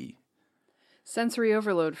TV. Sensory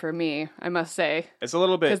overload for me, I must say. It's a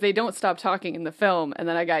little bit... Because they don't stop talking in the film, and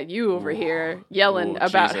then I got you over here yelling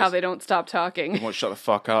about Jesus. how they don't stop talking. They won't shut the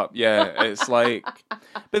fuck up. Yeah, it's like...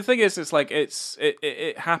 But the thing is, it's like,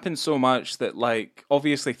 it happens so much that, like,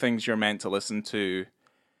 obviously things you're meant to listen to,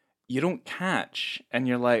 you don't catch. And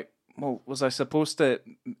you're like, well, was that supposed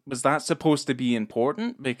to be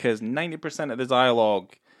important? Because 90% of the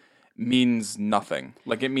dialogue means nothing.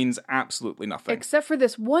 Like, it means absolutely nothing. Except for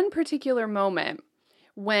this one particular moment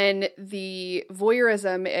when the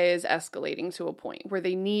voyeurism is escalating to a point where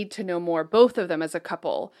they need to know more. Both of them as a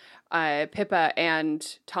couple, Pippa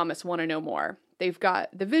and Thomas, want to know more. They've got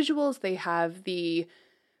the visuals, they have the,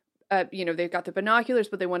 they've got the binoculars,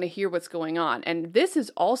 but they want to hear what's going on. And this is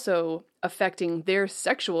also affecting their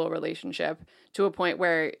sexual relationship to a point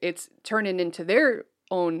where it's turning into their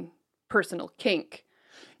own personal kink.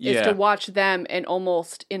 Is to watch them and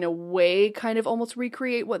almost, in a way, kind of almost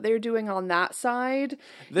recreate what they're doing on that side.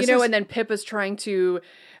 And then Pippa's trying to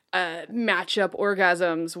match up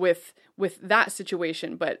orgasms with that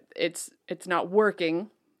situation, but it's not working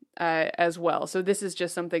as well. So this is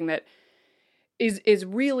just something that is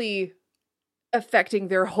really affecting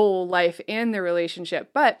their whole life and their relationship.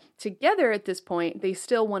 But together at this point, they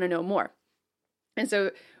still want to know more. And so,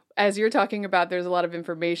 as you're talking about, there's a lot of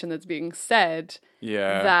information that's being said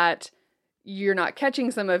that you're not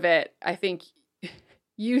catching some of it. I think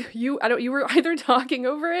you were either talking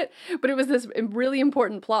over it, but it was this really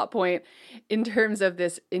important plot point in terms of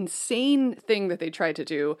this insane thing that they tried to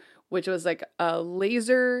do, which was like a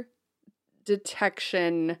laser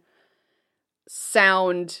detection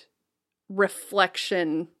sound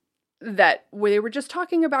reflection that they were just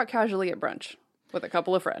talking about casually at brunch with a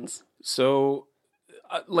couple of friends. So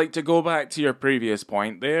like, to go back to your previous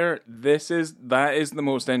point there, that is the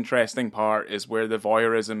most interesting part, is where the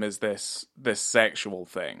voyeurism is this sexual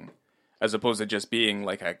thing, as opposed to just being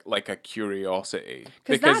like a curiosity.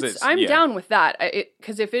 Because I'm down with that.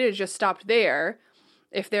 Because if it had just stopped there,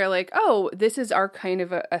 if they're like, oh, this is our kind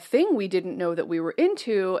of a thing we didn't know that we were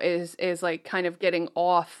into, is like kind of getting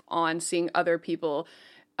off on seeing other people,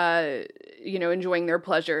 enjoying their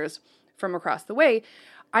pleasures from across the way.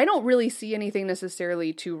 I don't really see anything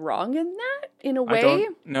necessarily too wrong in that, in a way.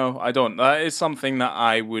 I don't. That is something that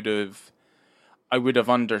I would have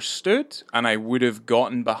understood, and I would have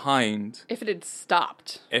gotten behind if it had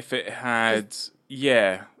stopped. If it had,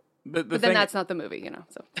 yeah. But then that's not the movie,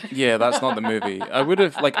 So yeah, that's not the movie. I would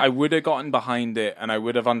have gotten behind it, and I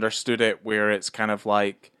would have understood it where it's kind of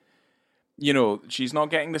like, she's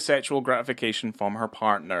not getting the sexual gratification from her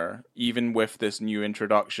partner, even with this new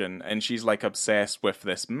introduction, and she's like obsessed with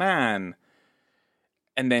this man.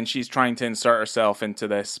 And then she's trying to insert herself into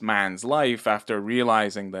this man's life after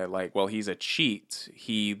realizing that, like, well, he's a cheat.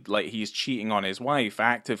 He's cheating on his wife,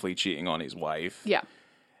 actively cheating on his wife. Yeah.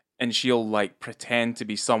 And she'll like pretend to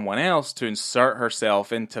be someone else to insert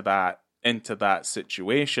herself into that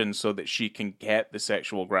situation so that she can get the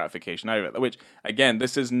sexual gratification out of it. Which, again,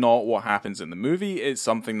 this is not what happens in the movie. It's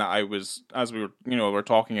something that I was, as we were, we're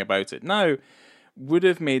talking about it now, would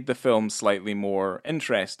have made the film slightly more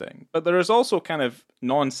interesting. But there is also kind of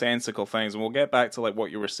nonsensical things, and we'll get back to like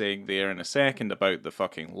what you were saying there in a second about the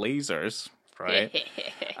fucking lasers, right?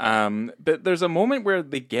 But there's a moment where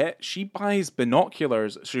she buys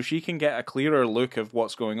binoculars so she can get a clearer look of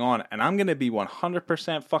what's going on, and I'm going to be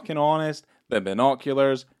 100% fucking honest, the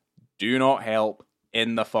binoculars do not help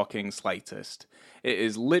in the fucking slightest. It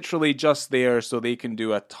is literally just there so they can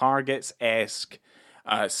do a Targets-esque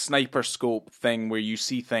sniper scope thing where you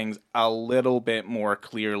see things a little bit more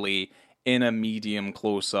clearly in a medium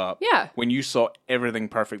close-up. Yeah. When you saw everything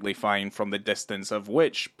perfectly fine from the distance of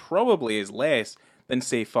which probably is less than,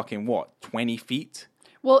 say, fucking 20 feet?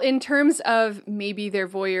 Well, in terms of maybe their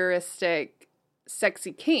voyeuristic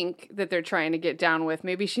sexy kink that they're trying to get down with,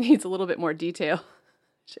 maybe she needs a little bit more detail.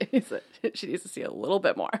 She needs to see a little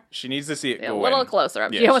bit more. She needs to see it go in. A little closer.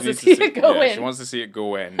 Yeah, she wants to see it go in. She wants to see it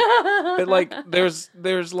go in. But like, there's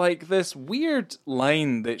like this weird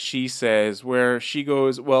line that she says where she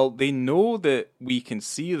goes, well, they know that we can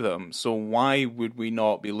see them, so why would we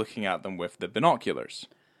not be looking at them with the binoculars?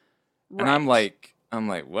 Right. And I'm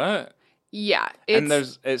like, what? Yeah.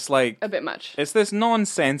 It's like a bit much. It's this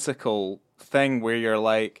nonsensical thing where you're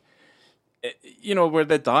like, where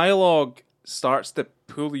the dialogue starts to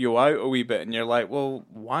pull you out a wee bit, and you're like, well,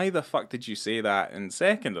 why the fuck did you say that? And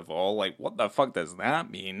second of all, like, what the fuck does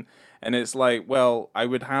that mean? And it's like, well, I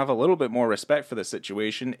would have a little bit more respect for the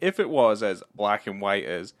situation if it was as black and white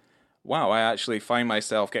as, wow, I actually find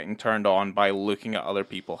myself getting turned on by looking at other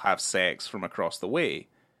people have sex from across the way.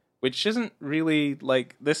 Which isn't really,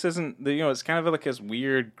 like, this isn't, it's kind of like this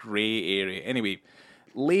weird grey area. Anyway,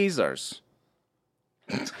 lasers.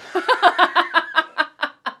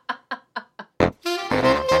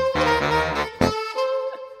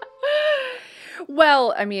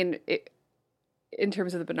 Well, I mean, in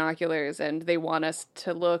terms of the binoculars, and they want us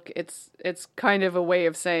to look, it's kind of a way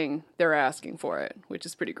of saying they're asking for it, which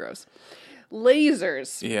is pretty gross.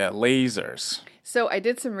 Lasers. Yeah, lasers. So I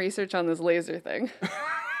did some research on this laser thing.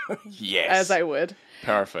 Yes. As I would.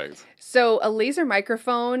 Perfect. So a laser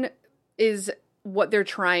microphone is what they're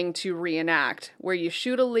trying to reenact, where you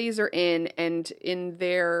shoot a laser in, and in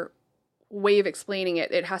their way of explaining it,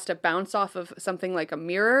 it has to bounce off of something like a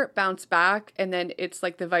mirror, bounce back, and then it's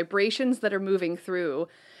like the vibrations that are moving through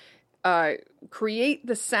create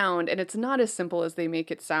the sound, and it's not as simple as they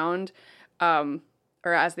make it sound, or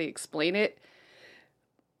as they explain it.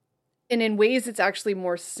 And in ways, it's actually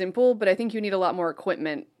more simple, but I think you need a lot more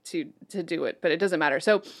equipment to do it, but it doesn't matter.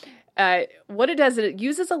 So what it does is it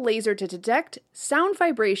uses a laser to detect sound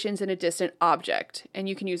vibrations in a distant object. And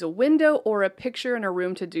you can use a window or a picture in a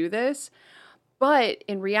room to do this. But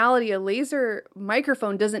in reality, a laser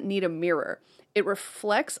microphone doesn't need a mirror. It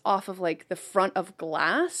reflects off of like the front of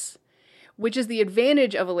glass, which is the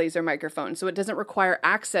advantage of a laser microphone. So it doesn't require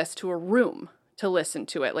access to a room to listen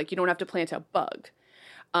to it. Like you don't have to plant a bug.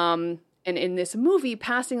 And in this movie,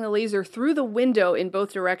 passing the laser through the window in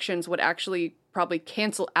both directions would actually probably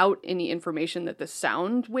cancel out any information that the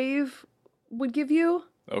sound wave would give you.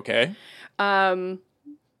 Okay. And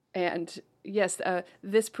yes,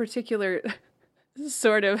 this particular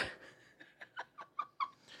sort of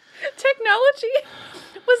technology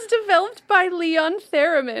was developed by Leon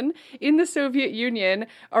Theremin in the Soviet Union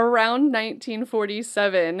around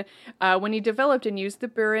 1947 when he developed and used the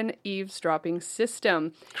Burin eavesdropping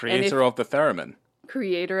system. Creator of the theremin.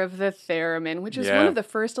 Creator of the theremin, which is one of the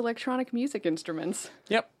first electronic music instruments.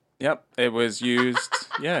 Yep. It was used,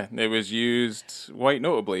 it was used quite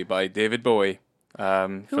notably by David Bowie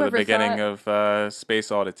for the beginning of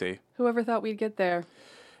Space Oddity. Whoever thought we'd get there?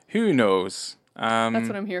 Who knows? That's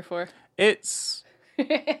what I'm here for. It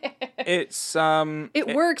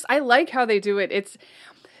works. I like how they do it.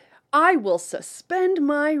 I will suspend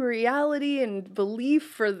my reality and belief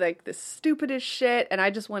for like the stupidest shit, and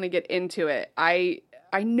I just want to get into it. I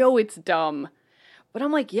know it's dumb, but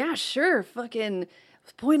I'm like, yeah, sure, fucking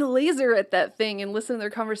point a laser at that thing and listen to their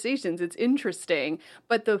conversations. It's interesting.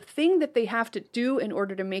 But the thing that they have to do in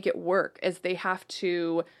order to make it work is they have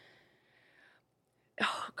to...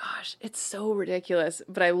 Oh, gosh, it's so ridiculous.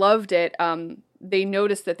 But I loved it. They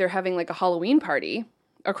noticed that they're having like a Halloween party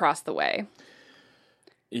across the way.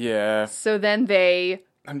 Yeah. So then they...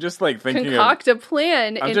 I'm just like thinking concoct a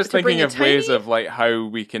plan. I'm just thinking of ways of like how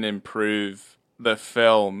we can improve the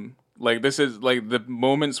film. Like, this is, like, the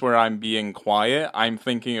moments where I'm being quiet, I'm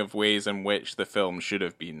thinking of ways in which the film should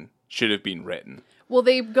have been written. Well,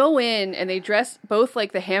 they go in and they dress both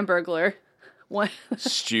like the Hamburglar.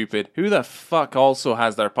 Stupid. Who the fuck also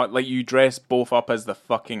has their... Like, you dress both up as the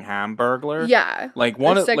fucking Hamburglar? Yeah. Like,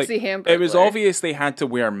 one of... sexy like, Hamburglar. It was obvious they had to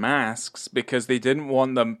wear masks because they didn't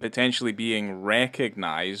want them potentially being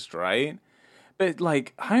recognized, right? But,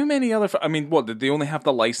 like, how many other... I mean, what, did they only have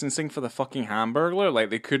the licensing for the fucking Hamburglar? Like,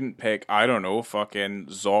 they couldn't pick, I don't know, fucking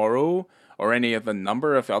Zorro or any of the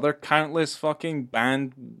number of other countless fucking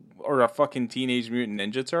band or a fucking Teenage Mutant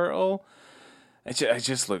Ninja Turtle? It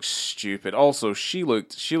just looks stupid. Also, she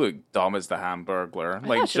looked dumb as the Hamburglar.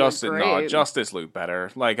 Like, Justice looked better.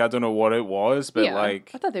 Like, I don't know what it was, but, like...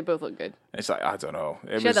 I thought they both looked good. It's like, I don't know.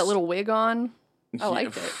 She had that little wig on. I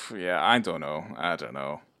liked it. Yeah, I don't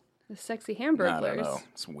know. The sexy Hamburglars. I don't know.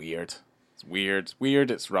 It's weird.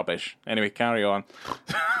 It's rubbish. Anyway, carry on.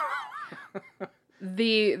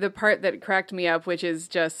 The part that cracked me up, which is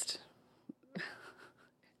just...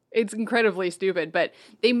 It's incredibly stupid, but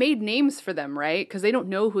they made names for them, right? Because they don't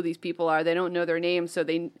know who these people are. They don't know their names, so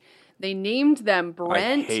they named them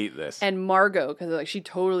Brent and Margot, because like, she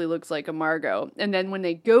totally looks like a Margot. And then when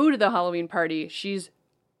they go to the Halloween party, she's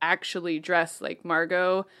actually dressed like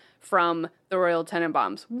Margot from the Royal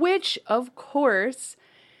Tenenbaums, which, of course,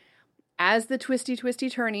 as the twisty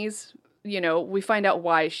turnies, we find out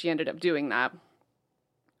why she ended up doing that.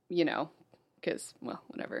 Because, well,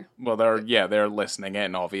 whatever. Well, they're listening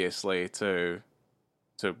in, obviously, to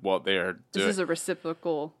what they're doing. This is a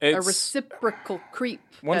reciprocal creep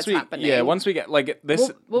that's happening. Yeah, once we get, like,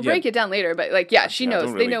 this... We'll break it down later, but, like, she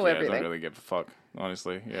knows. They know everything. I don't really give a fuck,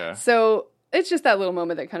 honestly, yeah. So, it's just that little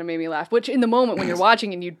moment that kind of made me laugh, which in the moment when you're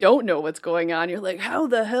watching and you don't know what's going on, you're like, how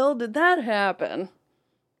the hell did that happen?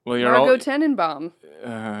 Well, Margot Tenenbaum.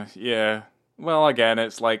 Yeah. Well, again,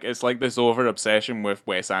 it's like this over obsession with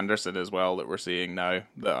Wes Anderson as well that we're seeing now.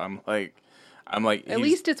 That I'm like, at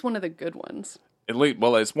least it's one of the good ones.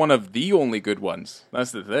 Well, it's one of the only good ones.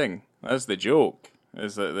 That's the thing. That's the joke.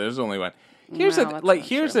 Is that there's only one. Here's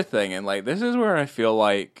the thing, and like this is where I feel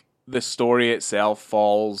like the story itself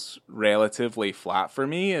falls relatively flat for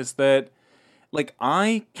me. Is that like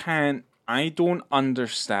I don't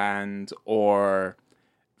understand or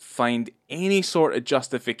find any sort of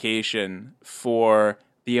justification for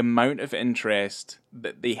the amount of interest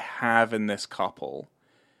that they have in this couple.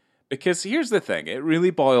 Because here's the thing, it really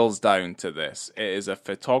boils down to this. It is a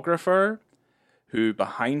photographer who,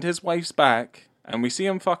 behind his wife's back, and we see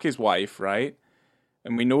him fuck his wife, right?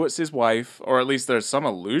 And we know it's his wife, or at least there's some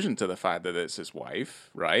allusion to the fact that it's his wife,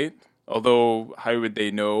 right? Although, how would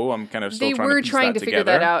they know? I'm kind of still trying to piece that together. Figure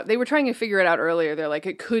that out. They were trying to figure it out earlier. They're like,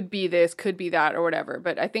 it could be this, could be that, or whatever.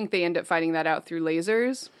 But I think they end up finding that out through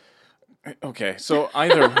lasers. Okay, so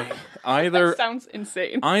either way, that sounds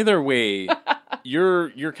insane. Either way,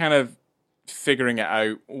 you're kind of figuring it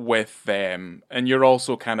out with them, and you're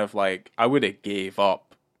also kind of like, I would have gave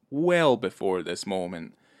up well before this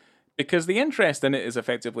moment, because the interest in it is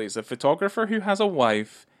effectively it's a photographer who has a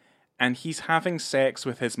wife, and he's having sex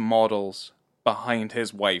with his models behind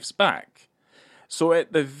his wife's back. So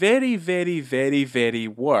at the very, very, very, very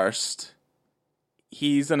worst,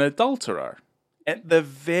 he's an adulterer. At the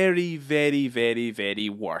very, very, very, very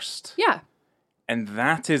worst. Yeah. And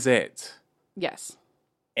that is it. Yes.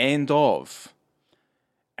 End of.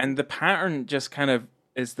 And the pattern just kind of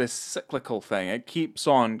is this cyclical thing. It keeps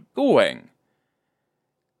on going.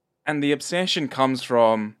 And the obsession comes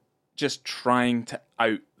from, just trying to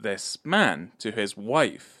out this man to his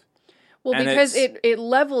wife. Well, And because it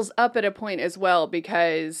levels up at a point as well,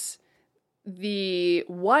 because the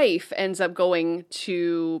wife ends up going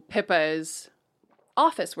to Pippa's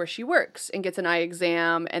office where she works and gets an eye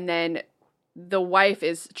exam, and then the wife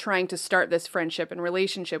is trying to start this friendship and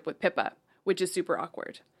relationship with Pippa, which is super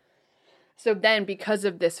awkward. So then, because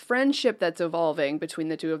of this friendship that's evolving between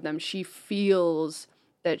the two of them, she feels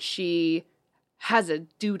that she has a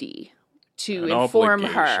duty to inform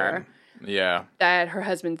her that her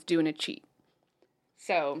husband's doing a cheat.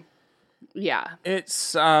 So, yeah.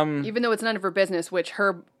 It's even though it's none of her business, which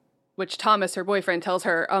Thomas, her boyfriend, tells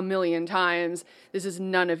her a million times, this is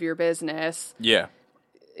none of your business. Yeah.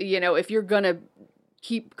 You know, if you're gonna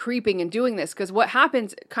keep creeping and doing this, because what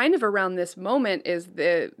happens kind of around this moment is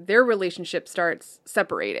their relationship starts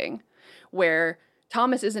separating, where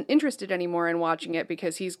Thomas isn't interested anymore in watching it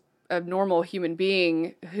because he's a normal human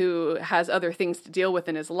being who has other things to deal with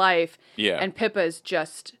in his life. Yeah. And Pippa's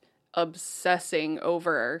just obsessing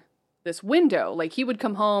over this window. Like, he would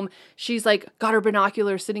come home, she's like got her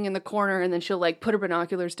binoculars sitting in the corner, and then she'll like put her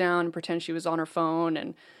binoculars down and pretend she was on her phone,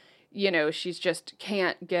 and you know, she's just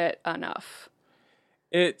can't get enough.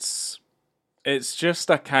 It's just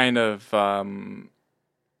a kind of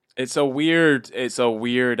it's a weird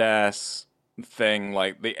ass thing,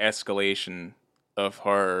 like the escalation of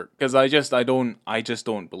her, because I just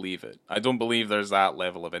don't believe it. I don't believe there's that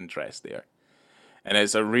level of interest there. And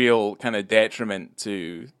it's a real kind of detriment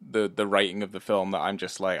to the writing of the film that I'm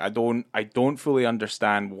just like, I don't fully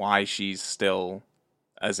understand why she's still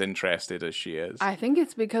as interested as she is. I think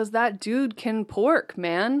it's because that dude can pork,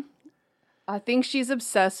 man. I think she's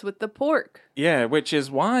obsessed with the pork. Yeah, which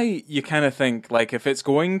is why you kind of think, like, if it's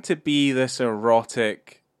going to be this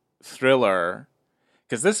erotic thriller,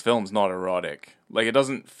 because this film's not erotic. Like, it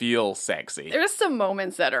doesn't feel sexy. There's some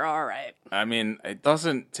moments that are all right. I mean, it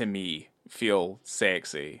doesn't, to me, feel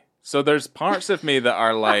sexy. So there's parts of me that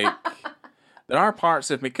are like... There are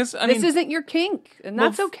parts of me, because this isn't your kink, and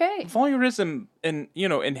that's okay. Voyeurism,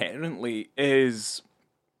 inherently is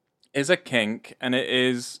a kink, and it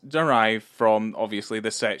is derived from obviously the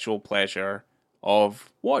sexual pleasure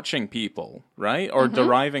of watching people, right? Or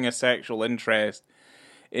deriving a sexual interest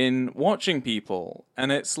in watching people, and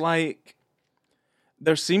it's like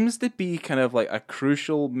there seems to be kind of like a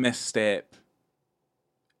crucial misstep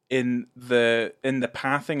in the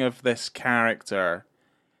pathing of this character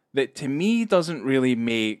that to me doesn't really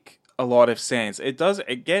make a lot of sense.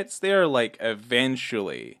 It gets there like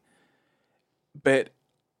eventually, but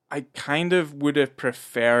I kind of would have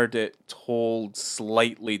preferred it told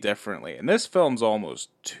slightly differently. And this film's almost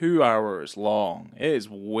 2 hours long. It is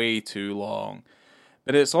way too long.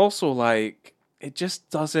 But it's also like, I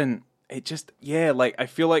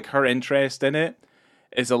feel like her interest in it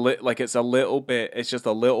is it's just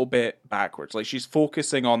a little bit backwards. Like, she's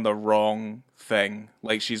focusing on the wrong thing.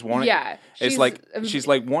 Like, she's wanting, she's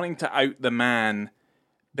like wanting to out the man,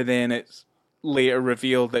 but then it's later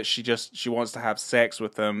revealed that she wants to have sex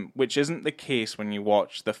with him, which isn't the case when you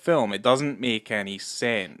watch the film. It doesn't make any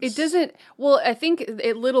sense. It doesn't. Well, I think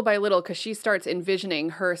it little by little, because she starts envisioning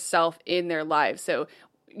herself in their lives. So,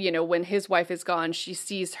 you know, when his wife is gone, she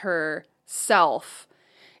sees herself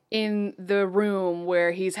in the room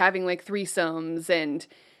where he's having like threesomes, and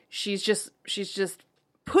she's just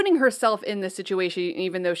putting herself in the situation,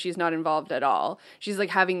 even though she's not involved at all. She's like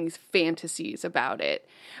having these fantasies about it.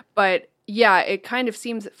 But yeah, it kind of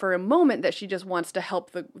seems for a moment that she just wants to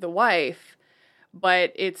help the wife,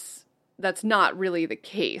 but that's not really the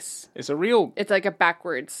case. It's like a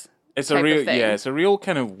backwards. It's a real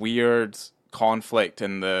kind of weird conflict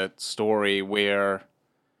in the story where,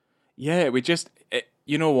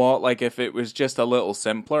 you know what? Like, if it was just a little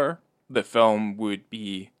simpler, the film would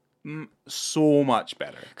be so much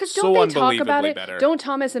better. Because don't they talk about it? Better. Don't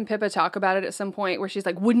Thomas and Pippa talk about it at some point where she's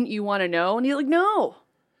like, "Wouldn't you want to know?" And he's like, "No,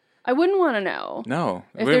 I wouldn't want to know. No,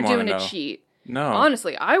 if they're doing a cheat. No,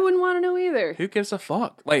 honestly, I wouldn't want to know either. Who gives a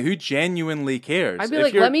fuck? Like, who genuinely cares? I'd be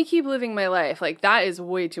like, let me keep living my life. Like, that is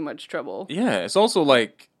way too much trouble. Yeah, it's also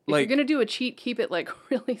like. If you're gonna do a cheat, keep it like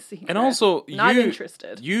really secret. And also, not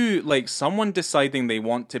interested. You like someone deciding they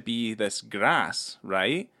want to be this grass,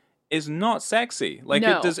 right? Is not sexy. Like,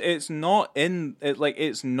 no. It's not in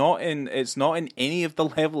any of the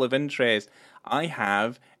level of interest I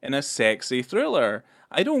have in a sexy thriller.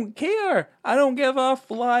 I don't care. I don't give a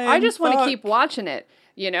flying I just want to keep watching it.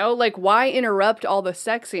 You know, like, why interrupt all the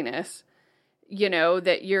sexiness? you know,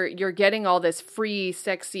 that you're getting all this free,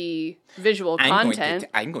 sexy visual content.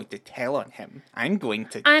 I'm going to tell on him. I'm going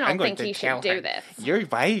to. I don't think he should do this.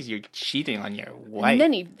 You're cheating on your wife.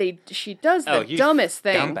 And then she does the dumbest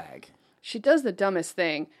thing. Scumbag. She does the dumbest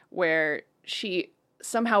thing where she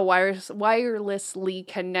somehow wirelessly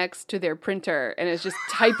connects to their printer and is just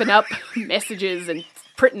typing up messages and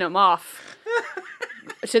printing them off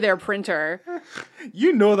to their printer.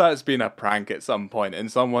 You know that's been a prank at some point,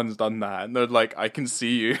 and someone's done that, and they're like, "I can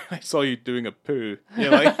see you. I saw you doing a poo."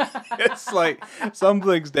 You're like, it's like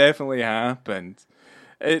something's definitely happened.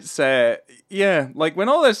 It's yeah, like when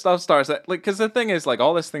all this stuff starts, like, because the thing is, like,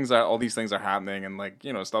 all these things are happening, and like,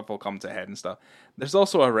 you know, stuff will come to head and stuff. There's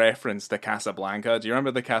also a reference to Casablanca. Do you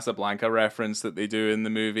remember the Casablanca reference that they do in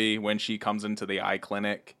the movie when she comes into the eye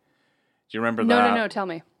clinic? Do you remember that? No, tell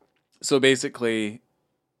me. So basically,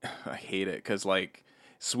 I hate it because, like,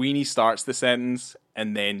 Sweeney starts the sentence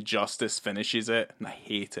and then Justice finishes it, and I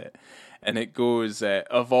hate it. And it goes,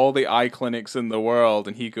 of all the eye clinics in the world,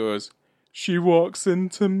 and he goes, "She walks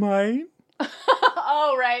into mine."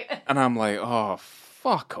 Oh, right. And I'm like, oh,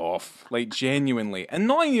 fuck off. Like, genuinely. And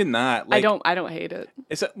not even that. Like, I don't hate it.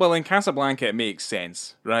 Well, in Casablanca, it makes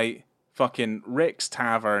sense, right? Fucking Rick's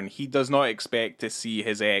Tavern, he does not expect to see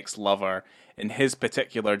his ex-lover in his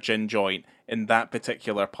particular gin joint in that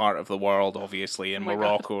particular part of the world, obviously, in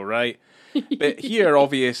Morocco, right? But here,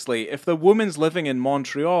 obviously, if the woman's living in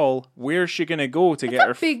Montreal, where's she going to go to get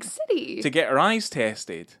her big city to get her eyes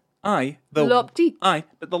tested? But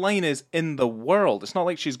the line is in the world. It's not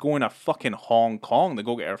like she's going to fucking Hong Kong to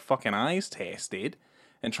go get her fucking eyes tested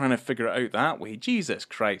and trying to figure it out that way. Jesus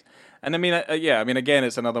Christ. And I mean, again,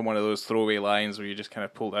 it's another one of those throwaway lines where you just kind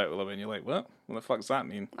of pulled out a little bit and you're like, what the fuck does that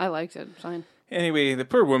mean? I liked it. Fine. Anyway, the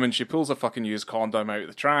poor woman, she pulls a fucking used condom out of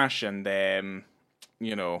the trash, and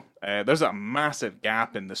you know, there's a massive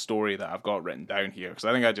gap in the story that I've got written down here, because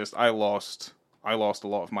I think I lost a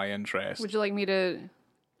lot of my interest. Would you like me to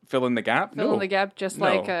fill in the gap? Fill in the gap, just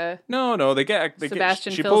like no.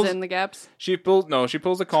 Sebastian fills in the gaps. She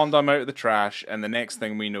pulls a condom out of the trash, and the next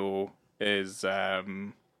thing we know is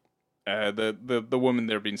the woman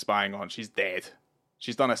they've been spying on. She's dead.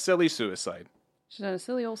 She's done a silly suicide. She's done a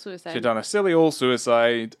silly old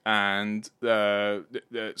suicide. And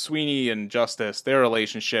Sweeney and Justice, their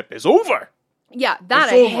relationship is over. Yeah, that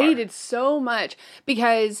I hated so much,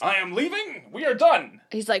 because I am leaving. We are done.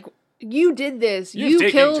 He's like, you did this.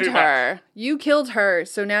 You killed her. You killed her.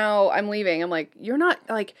 So now I'm leaving. I'm like, you're not,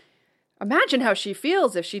 like, imagine how she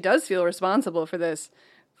feels if she does feel responsible for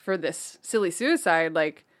this silly suicide,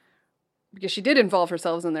 like, because she did involve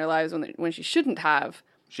herself in their lives when she shouldn't have.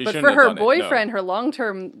 But for her boyfriend, her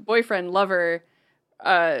long-term boyfriend, lover,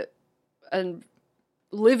 and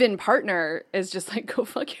live-in partner is just like, go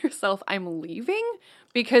fuck yourself. I'm leaving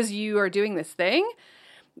because you are doing this thing.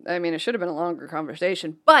 I mean, it should have been a longer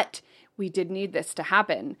conversation, but we did need this to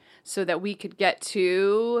happen so that we could get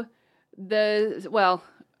to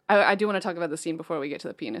I do want to talk about the scene before we get to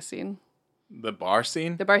the penis scene. The bar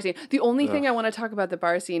scene? The bar scene. The only thing I want to talk about the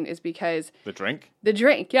bar scene is because... The drink? The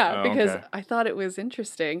drink, yeah. Because I thought it was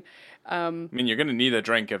interesting. I mean, you're going to need a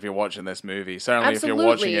drink if you're watching this movie. Certainly Absolutely. If you're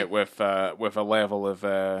watching it with a level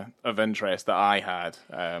of interest that I had.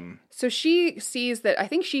 So she sees that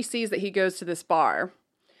he goes to this bar.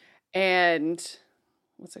 And...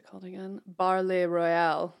 What's it called again? Bar Le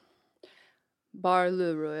Royale.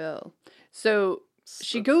 So...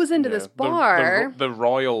 She goes into this bar. The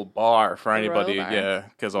Royal Bar, for anybody, yeah,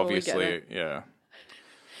 because obviously, yeah.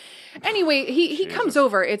 Anyway, he comes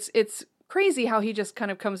over. It's crazy how he just kind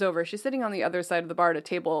of comes over. She's sitting on the other side of the bar at a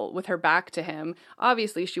table with her back to him.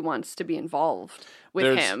 Obviously, she wants to be involved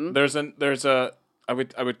with him.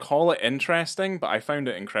 I would call it interesting, but I found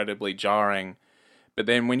it incredibly jarring. But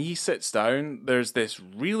then when he sits down, there's this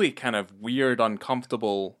really kind of weird,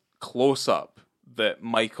 uncomfortable close-up that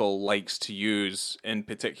Michael likes to use in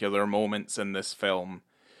particular moments in this film,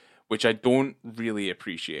 which I don't really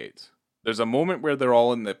appreciate. There's a moment where they're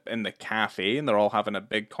all in the cafe and they're all having a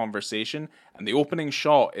big conversation, and the opening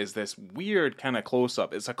shot is this weird kind of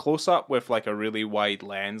close-up. It's a close-up with like a really wide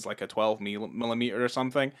lens, like a 12 millimeter or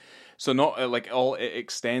something. So not it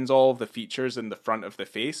extends all of the features in the front of the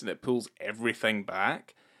face and it pulls everything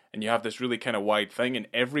back. And you have this really kind of wide thing, and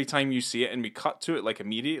every time you see it and we cut to it like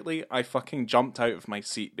immediately, I fucking jumped out of my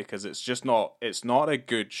seat because it's not a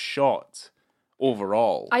good shot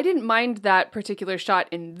overall. I didn't mind that particular shot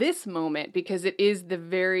in this moment because it is the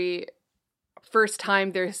very first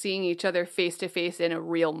time they're seeing each other face to face in a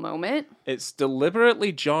real moment. It's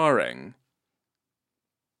deliberately jarring.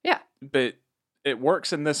 Yeah. But it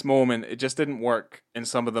works in this moment. It just didn't work in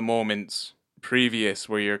some of the moments previous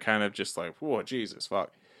where you're kind of just like, whoa, Jesus,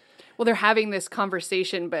 fuck. Well, they're having this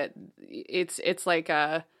conversation, but it's like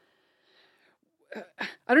a,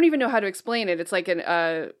 I don't even know how to explain it. It's like an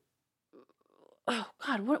oh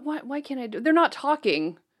God, why can't I do? They're not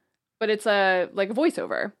talking, but it's like a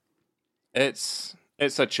voiceover. It's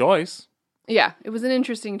a choice. Yeah, it was an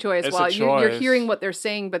interesting choice. It's While a you're choice. hearing what they're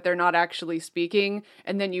saying, but they're not actually speaking,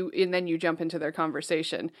 and then you jump into their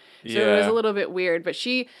conversation. So it was Yeah. a little bit weird. But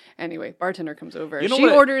anyway, bartender comes over. You know She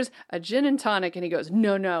what- orders a gin and tonic, and he goes,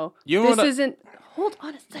 "No, You know this what I- isn't." Hold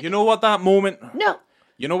on a second. You know what that moment? No.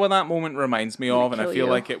 You know what that moment reminds me of, and I kill feel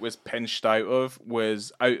you. like it was pinched out of,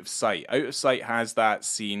 was Out of Sight. Out of Sight has that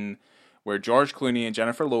scene where George Clooney and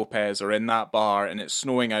Jennifer Lopez are in that bar and it's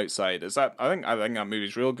snowing outside. I think that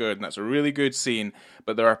movie's real good and that's a really good scene.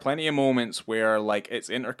 But there are plenty of moments where like it's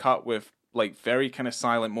intercut with like very kind of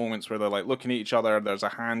silent moments where they're like looking at each other. There's a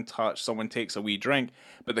hand touch, someone takes a wee drink,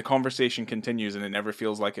 but the conversation continues and it never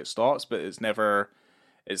feels like it stops. But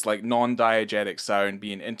it's like non-diegetic sound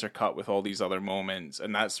being intercut with all these other moments,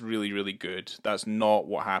 and that's really, really good. That's not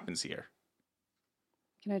what happens here.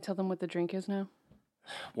 Can I tell them what the drink is now?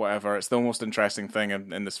 Whatever, it's the most interesting thing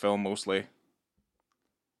in this film, mostly.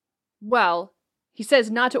 Well, he says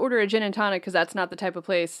not to order a gin and tonic because that's not the type of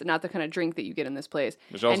place, not the kind of drink that you get in this place.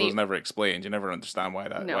 Which also is never explained. You never understand why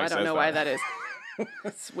that. No, why it I don't says know why that is.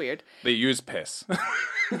 It's weird. They use piss.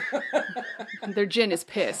 Their gin is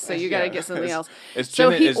piss, so you got to get something else. It's So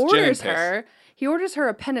gin, he it's gin and orders piss. he orders her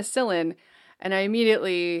a penicillin, and I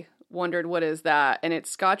immediately wondered what is that, and it's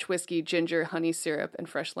Scotch whiskey, ginger, honey syrup, and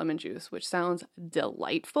fresh lemon juice, which sounds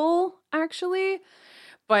delightful, actually.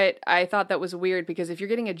 But I thought that was weird because if you're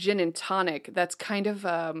getting a gin and tonic, that's kind of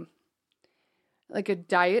like a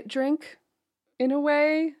diet drink in a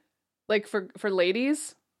way, like for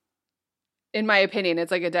ladies. In my opinion,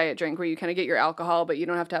 it's like a diet drink where you kind of get your alcohol, but you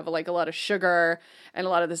don't have to have like a lot of sugar and a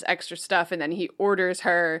lot of this extra stuff. And then he orders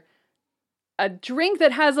her a drink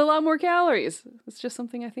that has a lot more calories. It's just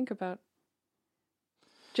something I think about.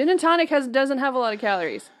 Gin and tonic doesn't have a lot of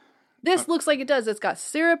calories. This looks like it does. It's got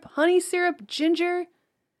syrup, honey syrup, ginger,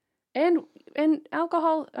 and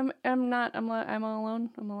alcohol. I'm alone.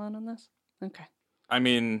 I'm alone on this. Okay. I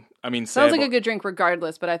mean, Sounds Seb, like a good drink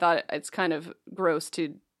regardless, but I thought it's kind of gross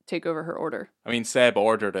to take over her order. Seb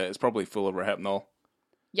ordered it. It's probably full of rehypnol.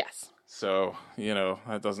 Yes. So,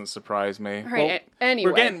 that doesn't surprise me. All right.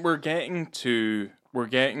 Anyway. We're getting to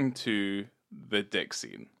the dick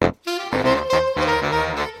scene.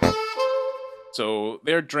 So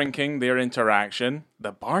they're drinking, their interaction.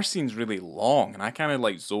 The bar scene's really long, and I kind of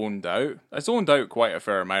like zoned out. I zoned out quite a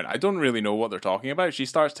fair amount. I don't really know what they're talking about. She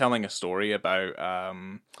starts telling a story about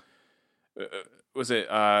was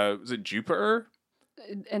it Jupiter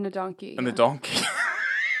And a donkey. and the donkey.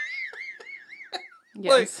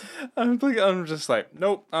 Yes. I'm just like,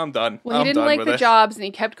 nope, I'm done. Well, he I'm didn't done like with the this. jobs, and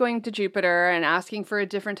he kept going to Jupiter and asking for a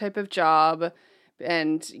different type of job.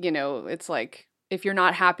 And, it's like, if you're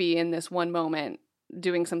not happy in this one moment,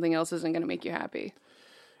 doing something else isn't going to make you happy.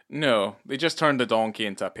 No, they just turned the donkey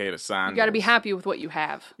into a pair of sandals. You got to be happy with what you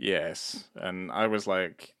have. Yes, and I was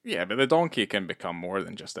like, yeah, but the donkey can become more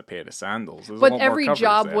than just a pair of sandals. There's a But lot more every coverage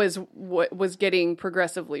job there. was getting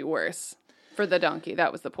progressively worse for the donkey.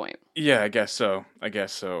 That was the point. Yeah, I guess so.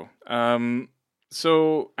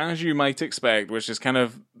 So as you might expect, which is kind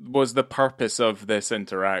of was the purpose of this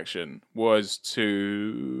interaction, was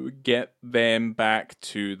to get them back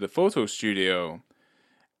to the photo studio,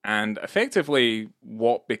 and effectively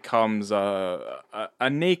what becomes a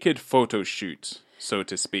naked photo shoot, so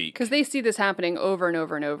to speak. Because they see this happening over and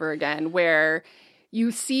over and over again, where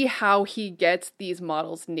you see how he gets these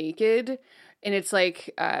models naked. And it's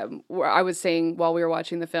like, where I was saying while we were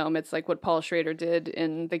watching the film, it's like what Paul Schrader did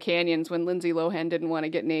in The Canyons when Lindsay Lohan didn't want to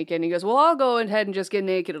get naked. And he goes, well, I'll go ahead and just get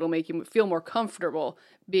naked. It'll make you feel more comfortable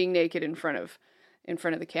being naked in front of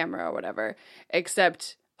the camera or whatever.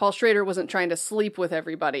 Except Paul Schrader wasn't trying to sleep with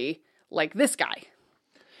everybody like this guy.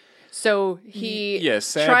 So he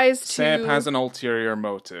tries to... Seb has an ulterior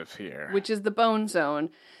motive here. Which is the bone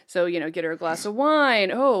zone. So, get her a glass of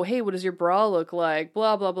wine. Oh, hey, what does your bra look like?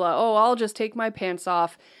 Blah, blah, blah. Oh, I'll just take my pants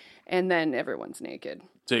off. And then everyone's naked.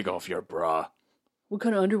 Take off your bra. What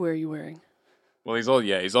kind of underwear are you wearing? Well, he's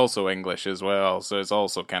also English as well, so it's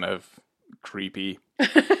also kind of creepy.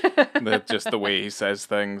 Just the way he says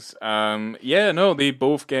things. They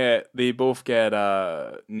both get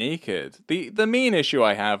naked. The main issue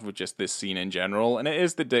I have with just this scene in general, and it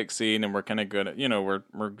is the dick scene, and we're kind of good at,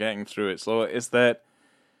 we're getting through it slow, is that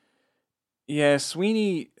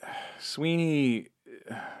Sweeney, it's What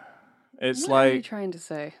are you like, trying to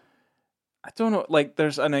say? I don't know, like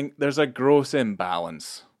there's a gross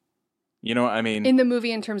imbalance You know what I mean? In the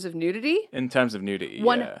movie, in terms of nudity? In terms of nudity,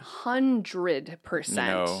 yeah. 100%.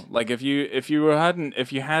 No, like if you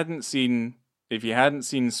hadn't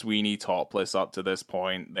seen Sweeney topless up to this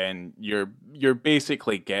point, then you're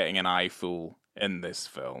basically getting an eyeful in this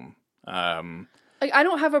film. Like, I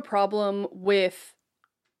don't have a problem with.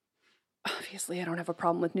 Obviously, I don't have a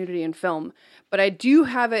problem with nudity in film, but I do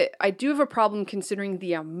have a problem considering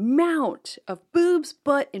the amount of boobs,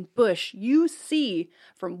 butt, and bush you see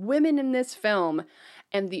from women in this film,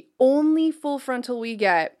 and the only full frontal we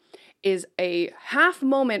get is a half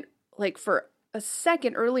moment, like for a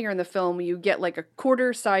second earlier in the film, you get like a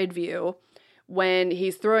quarter side view when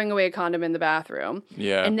he's throwing away a condom in the bathroom.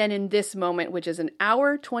 Yeah. And then in this moment, which is an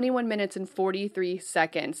hour, 21 minutes, and 43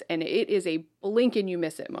 seconds, and it is a blink and you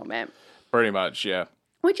miss it moment. Pretty much, yeah.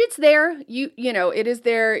 Which it's there, you know, it is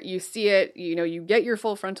there, you see it, you know, you get your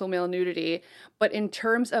full frontal male nudity, but in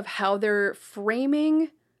terms of how they're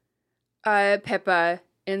framing Pippa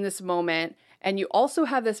in this moment, and you also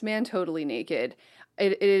have this man totally naked,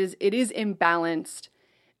 it is imbalanced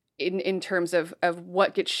in terms of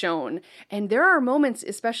what gets shown. And there are moments,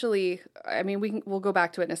 especially, I mean, we'll go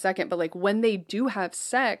back to it in a second, but like when they do have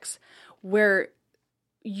sex, where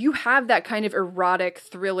you have that kind of erotic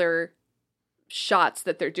thriller shots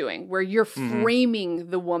that they're doing where you're framing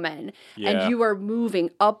the woman and you are moving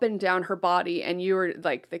up and down her body and you're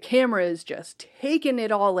like, the camera is just taking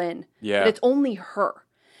it all in. Yeah. But it's only her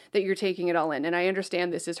that you're taking it all in. And I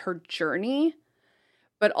understand this is her journey,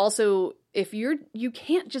 but also if you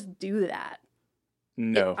can't just do that.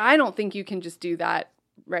 No. I don't think you can just do that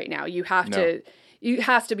right now. You have to, it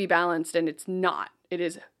has to be balanced, and it's not. It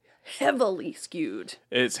is heavily skewed.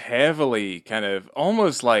 It's heavily kind of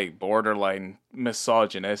almost like borderline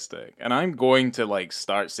misogynistic. And I'm going to like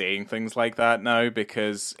start saying things like that now,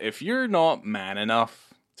 because if you're not man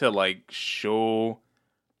enough to like show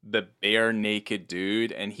the bare naked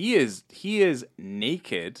dude, and he is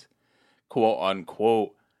naked, quote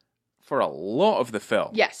unquote, for a lot of the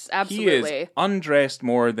film. Yes, absolutely. He is undressed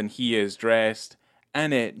more than he is dressed.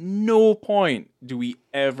 And at no point do we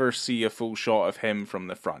ever see a full shot of him from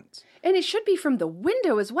the front. And it should be from the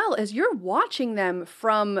window as well, as you're watching them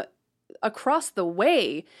from across the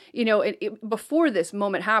way. You know, before this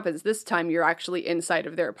moment happens, this time you're actually inside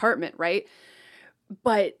of their apartment, right?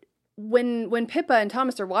 But when Pippa and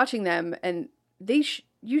Thomas are watching them, and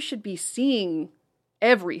you should be seeing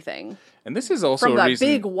everything. And this is also from a that reason,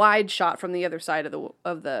 big wide shot from the other side of the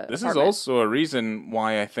This apartment. is also a reason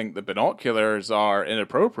why I think the binoculars are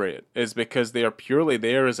inappropriate, is because they are purely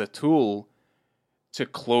there as a tool to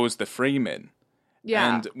close the frame in.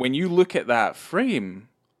 Yeah. And when you look at that frame,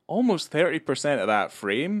 almost 30% of that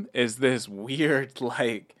frame is this weird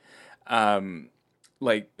like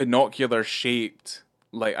binocular shaped,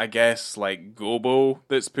 like, I guess, like, gobo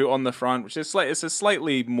that's put on the front, which is like, it's a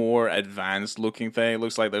slightly more advanced looking thing. It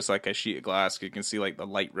looks like there's like a sheet of glass, you can see like the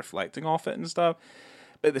light reflecting off it and stuff.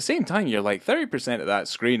 But at the same time, you're like 30% of that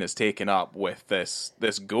screen is taken up with this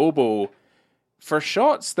gobo for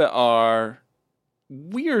shots that are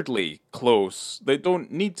weirdly close. They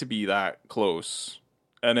don't need to be that close.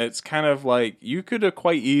 And it's kind of like, you could have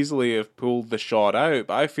quite easily have pulled the shot out,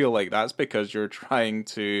 but I feel like that's because you're trying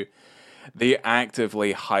to... They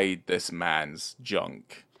actively hide this man's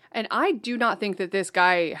junk. And I do not think that this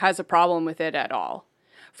guy has a problem with it at all.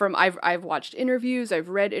 I've watched interviews, I've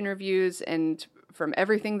read interviews, and from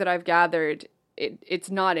everything that I've gathered,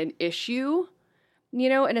 it's not an issue, you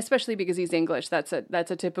know, and especially because he's English. That's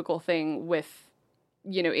a typical thing with,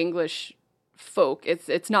 you know, English folk.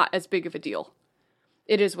 It's not as big of a deal.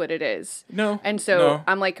 It is what it is. No. And so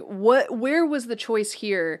I'm like, where was the choice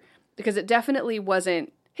here? Because it definitely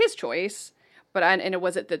wasn't his choice, and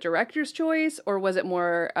was it the director's choice, or was it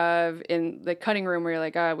more of in the cutting room where you're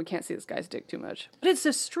like, we can't see this guy's dick too much? But it's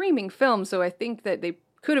a streaming film, so I think that they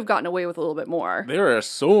could have gotten away with a little bit more. There are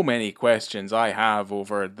so many questions I have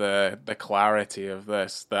over the clarity of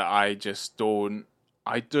this that I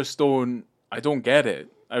don't get it.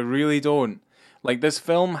 I really don't. Like, this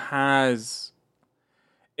film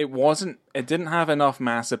it didn't have enough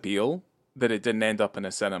mass appeal that it didn't end up in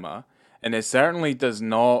a cinema. And it certainly does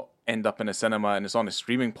not end up in a cinema, and it's on a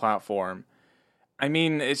streaming platform. I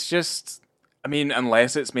mean,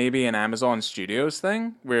 unless it's maybe an Amazon Studios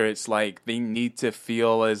thing, where it's like they need to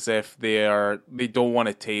feel as if they don't want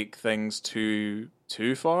to take things too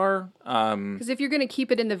far. Because if you're going to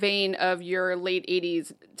keep it in the vein of your late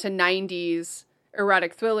 80s to 90s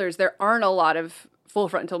erotic thrillers, there aren't a lot of full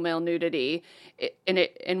frontal male nudity,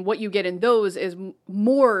 and what you get in those is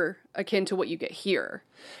more akin to what you get here,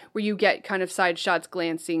 where you get kind of side shots,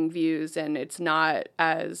 glancing views, and it's not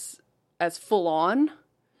as full on.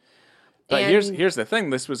 But And- here's the thing.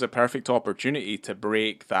 This was a perfect opportunity to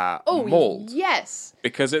break that Oh, mold. yes.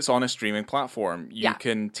 Because it's on a streaming platform. You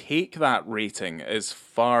can take that rating as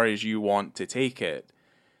far as you want to take it.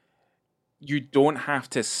 You don't have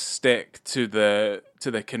to stick to the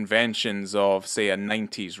conventions of, say, a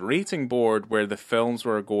 90s rating board where the films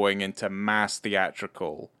were going into mass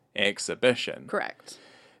theatrical exhibition. Correct.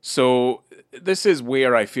 So this is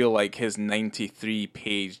where I feel like his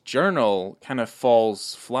 93-page journal kind of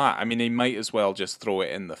falls flat. I mean, he might as well just throw it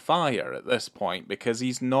in the fire at this point, because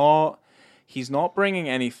he's not bringing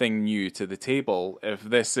anything new to the table. If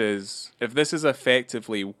this is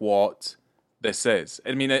effectively what this is,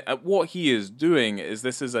 I mean, what he is doing is,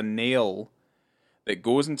 this is a nail that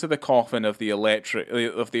goes into the coffin of the erotic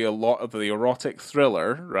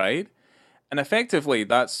thriller, right? And effectively,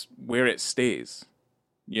 that's where it stays.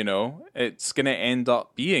 You know, it's going to end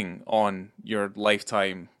up being on your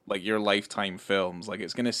lifetime films. Like,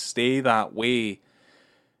 it's going to stay that way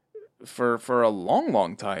for a long,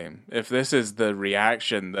 long time. If this is the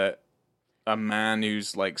reaction that a man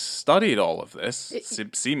who's, like, studied all of this,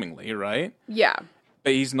 seemingly, right? Yeah.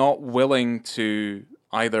 But he's not willing to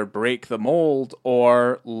either break the mold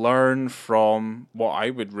or learn from what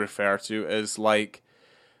I would refer to as, like,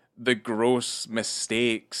 the gross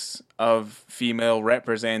mistakes of female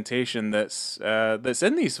representation that's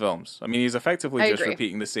in these films. I mean, he's effectively just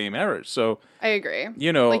repeating the same errors. So I agree.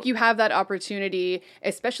 You know, like, you have that opportunity,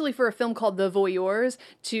 especially for a film called The Voyeurs,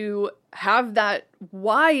 to have that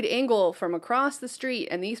wide angle from across the street,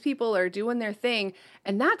 and these people are doing their thing,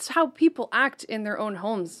 and that's how people act in their own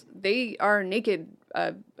homes. They are naked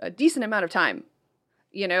a decent amount of time.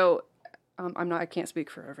 You know, I can't speak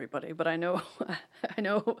for everybody, but I know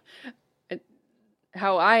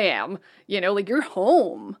how I am, you know, like, you're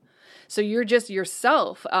home. So you're just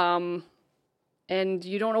yourself. And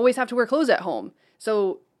you don't always have to wear clothes at home.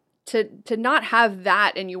 So to not have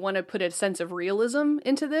that, and you want to put a sense of realism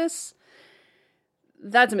into this,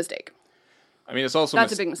 that's a mistake. I mean, it's also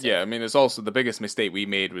that's a big mistake. Yeah, I mean, it's also the biggest mistake we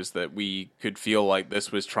made was that we could feel like this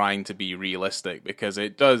was trying to be realistic, because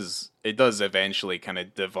it does eventually kind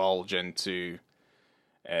of divulge into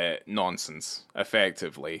nonsense,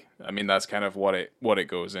 effectively. I mean, that's kind of what it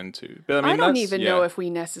goes into. But I mean, I don't even know if we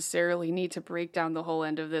necessarily need to break down the whole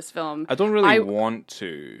end of this film. I don't really want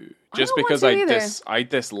to, just because I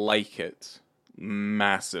dislike it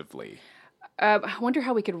massively. I wonder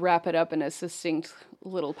how we could wrap it up in a succinct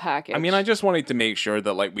little package. I mean, I just wanted to make sure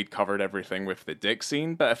that, like, we'd covered everything with the dick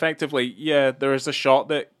scene, but effectively, yeah, there is a shot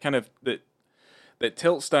that kind of that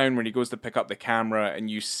tilts down when he goes to pick up the camera,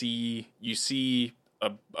 and you see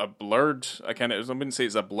a blurred, I wouldn't say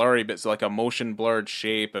it's a blurry, but it's like a motion blurred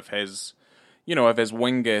shape of his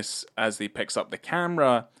wingus as he picks up the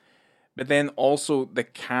camera. But then also the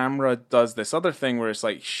camera does this other thing where it's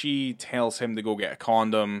like, she tells him to go get a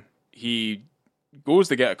condom. He goes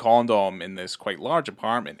to get a condom in this quite large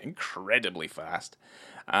apartment incredibly fast.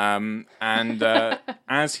 And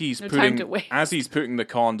as he's putting the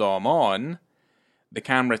condom on, the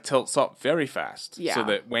camera tilts up very fast, so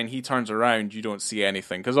that when he turns around, you don't see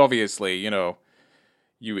anything. Because obviously, you know,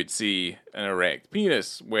 you would see an erect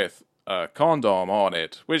penis with a condom on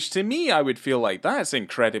it, which to me, I would feel like that's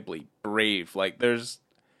incredibly brave. Like, there's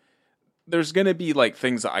going to be, like,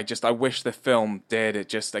 things that I wish the film did. It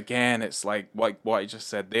just, again, it's like what I just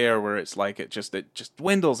said there, where it's like it just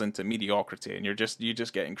dwindles into mediocrity, and you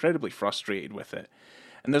just get incredibly frustrated with it.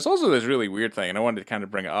 And there's also this really weird thing, and I wanted to kind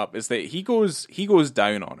of bring it up, is that he goes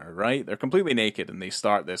down on her, right? They're completely naked, and they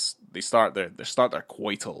start their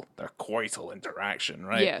coital interaction,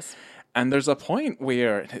 right? Yes. And there's a point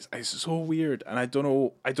where it's so weird, and I don't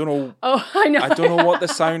know. Oh, I know. I don't know what the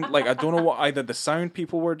sound, like, I don't know what either the sound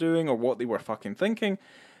people were doing or what they were fucking thinking.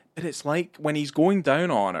 But it's like when he's going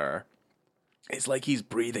down on her, it's like he's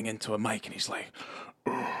breathing into a mic, and he's like,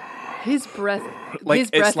 his breath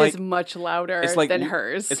is much louder than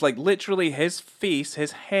hers. It's like literally his face,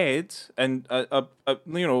 his head, and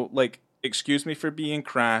you know, like, excuse me for being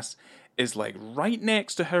crass, is like right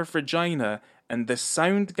next to her vagina, and the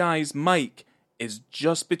sound guy's mic is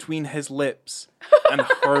just between his lips and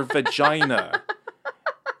her vagina.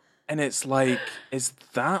 And it's like, is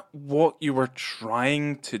that what you were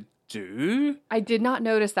trying to do? I did not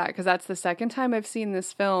notice that, because that's the second time I've seen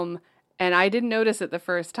this film, and I didn't notice it the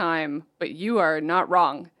first time, but you are not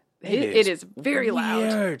wrong. It is very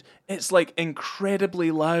loud. It's like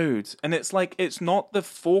incredibly loud. And it's like, it's not the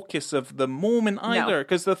focus of the moment either,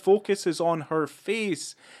 because the focus is on her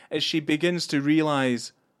face as she begins to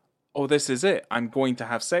realize, oh, this is it. I'm going to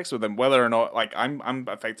have sex with him. Whether or not, like, I'm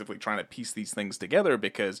effectively trying to piece these things together,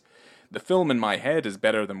 because the film in my head is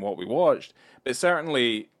better than what we watched. But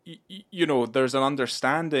certainly, you know, there's an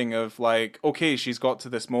understanding of like, okay, she's got to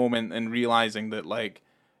this moment and realizing that like,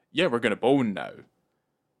 yeah, we're gonna bone now.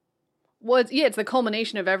 Well, it's the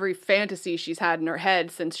culmination of every fantasy she's had in her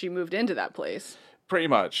head since she moved into that place. Pretty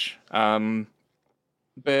much.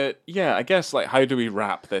 But yeah, I guess like, how do we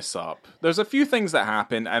wrap this up? There's a few things that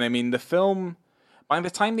happen, and I mean, the film, by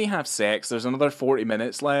the time they have sex, there's another 40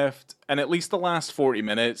 minutes left, and at least the last 40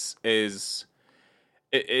 minutes it's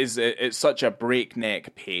such a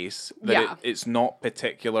breakneck pace that it's not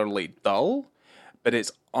particularly dull, but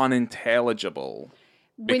it's unintelligible.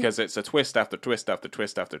 Because it's a twist after twist after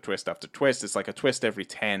twist after twist after twist. It's like a twist every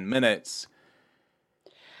 10 minutes.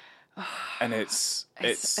 And it's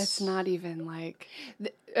not even like...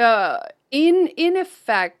 in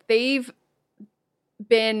effect, they've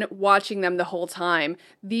been watching them the whole time.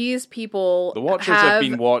 These people... The Watchers have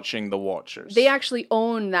been watching the Watchers. They actually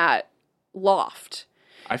own that loft.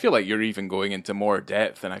 I feel like you're even going into more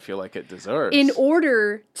depth than I feel like it deserves. In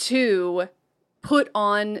order to put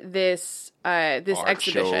on this this art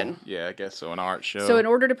exhibition. Show. Yeah, I guess so, an art show. So in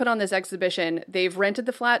order to put on this exhibition, they've rented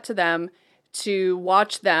the flat to them to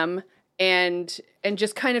watch them and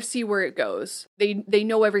just kind of see where it goes. They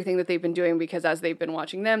know everything that they've been doing because as they've been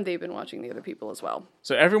watching them, they've been watching the other people as well.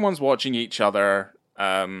 So everyone's watching each other.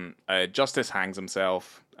 Justice hangs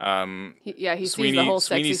himself. He sees the whole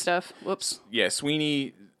sexy stuff. Whoops. Yeah,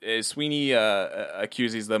 Sweeney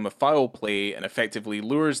accuses them of foul play and effectively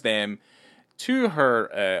lures them to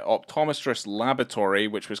her optometrist laboratory,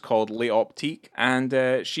 which was called L'Optique, and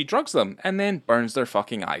she drugs them and then burns their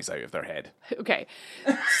fucking eyes out of their head. Okay,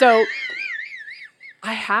 so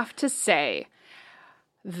I have to say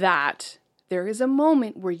that there is a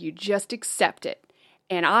moment where you just accept it,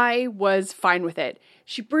 and I was fine with it.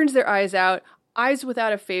 She burns their eyes out, Eyes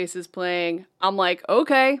Without a Face is playing. I'm like,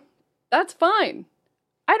 okay, that's fine.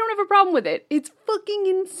 I don't have a problem with it. It's fucking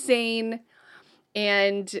insane.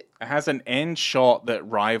 And it has an end shot that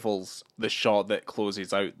rivals the shot that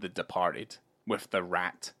closes out The Departed with the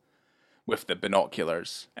rat, with the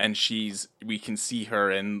binoculars, and we can see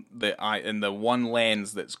her in the one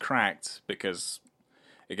lens that's cracked because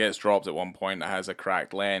it gets dropped at one point that has a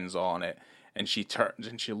cracked lens on it, and she turns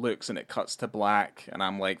and she looks and it cuts to black, and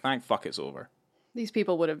I'm like, thank fuck it's over. These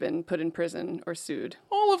people would have been put in prison or sued.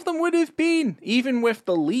 All of them would have been, even with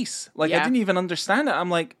the lease. Like, I didn't even understand it. I'm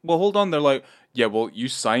like, well, hold on. They're like, yeah, well, you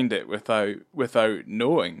signed it without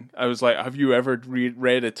knowing. I was like, have you ever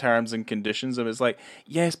read the terms and conditions? And it was like,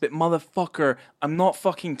 yes, but motherfucker, I'm not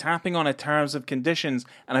fucking tapping on a terms of conditions.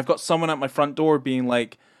 And I've got someone at my front door being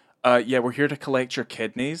like, yeah, we're here to collect your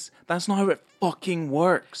kidneys. That's not how it fucking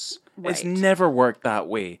works. Right. It's never worked that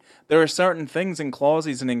way. There are certain things in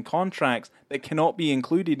clauses and in contracts that cannot be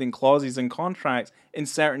included in clauses and contracts in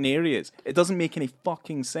certain areas. It doesn't make any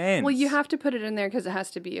fucking sense. Well, you have to put it in there because it has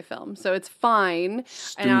to be a film. So it's fine,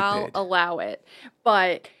 Stupid. And I'll allow it.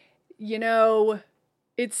 But, you know,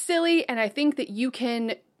 it's silly, and I think that you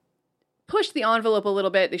can push the envelope a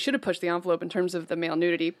little bit. They should have pushed the envelope in terms of the male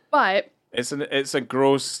nudity, but... It's a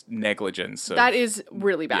gross negligence. That is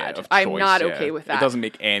really bad. Yeah, I'm not okay with that. It doesn't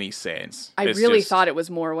make any sense. I really thought it was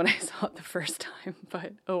more when I saw it the first time,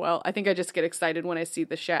 but oh well. I think I just get excited when I see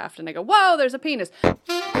the shaft and I go, whoa, there's a penis. Do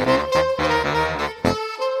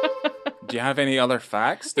you have any other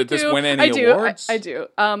facts? Did this win any awards? I do.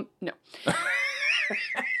 No. No.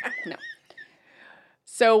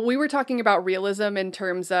 So we were talking about realism in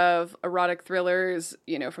terms of erotic thrillers,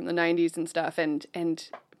 you know, from the 90s and stuff, and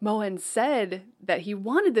Moen said that he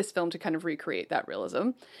wanted this film to kind of recreate that realism.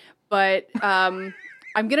 But I'm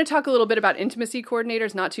going to talk a little bit about intimacy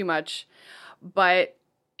coordinators, not too much. But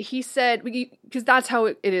he said, because that's how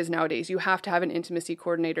it is nowadays, you have to have an intimacy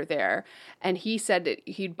coordinator there. And he said that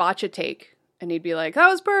he'd botch a take and he'd be like, that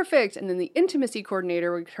was perfect. And then the intimacy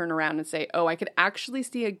coordinator would turn around and say, oh, I could actually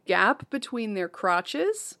see a gap between their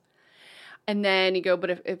crotches. And then you go,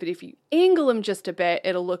 but if you angle them just a bit,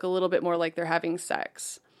 it'll look a little bit more like they're having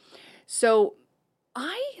sex. So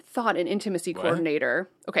I thought an intimacy coordinator...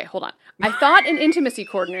 Okay, hold on. I thought an intimacy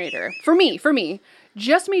coordinator, for me,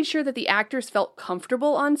 just made sure that the actors felt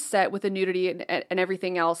comfortable on set with the nudity and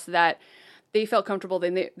everything else, that they felt comfortable,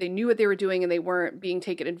 they knew what they were doing, and they weren't being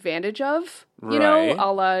taken advantage of, you know,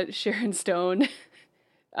 a la Sharon Stone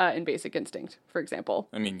in Basic Instinct, for example.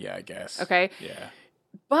 I mean, yeah, I guess. Okay? Yeah.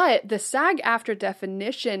 But the SAG-AFTRA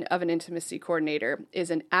definition of an intimacy coordinator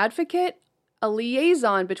is an advocate, a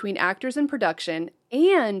liaison between actors and production,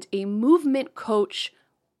 and a movement coach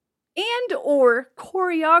and or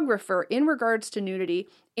choreographer in regards to nudity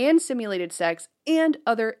and simulated sex and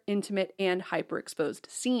other intimate and hyperexposed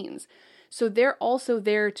scenes. So they're also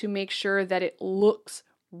there to make sure that it looks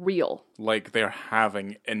real. Like they're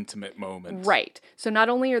having intimate moments. Right. So not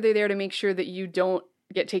only are they there to make sure that you don't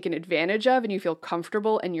get taken advantage of and you feel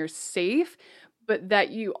comfortable and you're safe, but that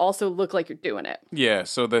you also look like you're doing it. Yeah,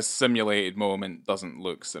 so this simulated moment doesn't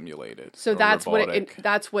look simulated. So that's robotic.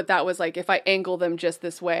 what that was like. If I angle them just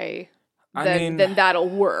this way, then that'll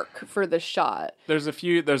work for the shot. There's a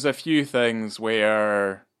few things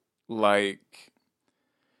where like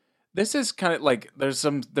this is kind of like there's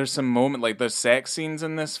some moment like there's sex scenes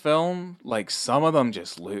in this film, like some of them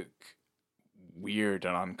just look weird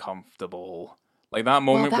and uncomfortable. Like that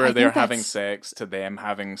moment where they're having sex to them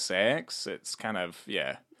having sex, it's kind of,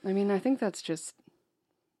 yeah. I mean, I think that's just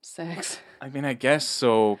sex. I mean, I guess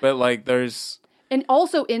so, but like there's... And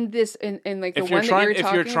also in this, in like the one that you're talking about...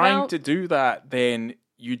 If you're trying to do that, then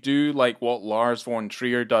you do like what Lars von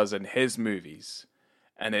Trier does in his movies.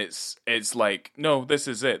 And it's like, no, this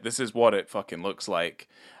is it. This is what it fucking looks like.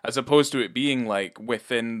 As opposed to it being like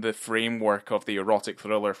within the framework of the erotic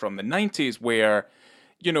thriller from the 90s where...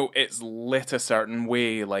 You know, it's lit a certain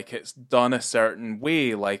way, like it's done a certain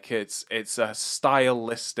way, like it's a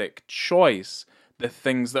stylistic choice, the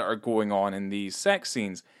things that are going on in these sex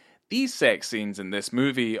scenes. These sex scenes in this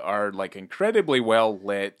movie are like incredibly well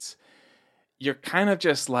lit. You're kind of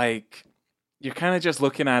just looking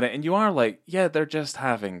at it and you are like, yeah, they're just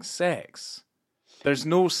having sex. There's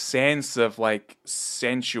no sense of like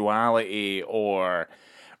sensuality or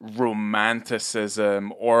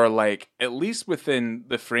romanticism or like at least within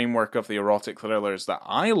the framework of the erotic thrillers that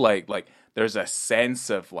I like there's a sense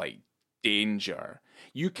of like danger.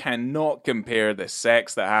 You cannot compare the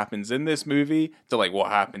sex that happens in this movie to like what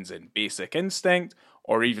happens in Basic Instinct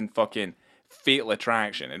or even fucking Fatal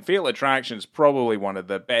Attraction. And Fatal Attraction is probably one of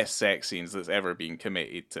the best sex scenes that's ever been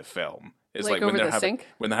committed to film. It's like when they're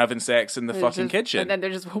having sex in the fucking kitchen, and then they're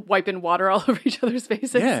just wiping water all over each other's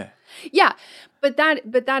faces. Yeah, but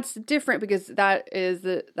that's different because that's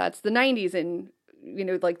the 90s, and you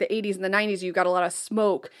know, like the 80s and the 90s, you got a lot of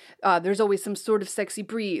smoke. There's always some sort of sexy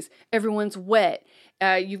breeze. Everyone's wet.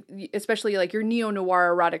 You especially like your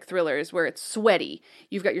neo-noir erotic thrillers where it's sweaty.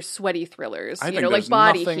 You've got your sweaty thrillers, like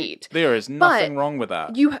Body Heat. There is nothing wrong with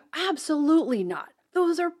that. You absolutely not.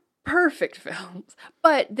 Those are perfect films.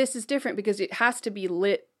 But this is different because it has to be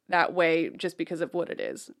lit that way just because of what it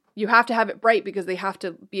is. You have to have it bright because they have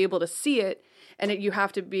to be able to see it, and you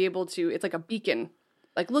have to be able to, it's like a beacon.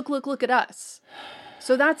 Like, look at us.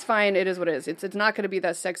 So that's fine. It is what it is. It's not going to be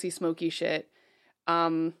that sexy, smoky shit.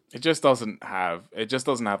 It just doesn't have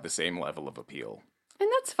the same level of appeal. And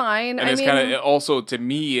that's fine. And it's kind of also, to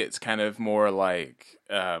me, it's kind of more like,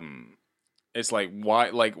 it's like,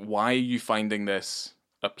 why are you finding this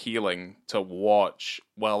appealing to watch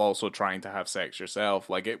while also trying to have sex yourself?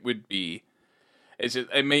 Like it would be,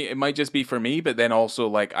 it might just be for me, but then also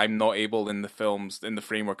like I'm not able in the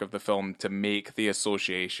framework of the film to make the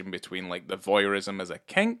association between like the voyeurism as a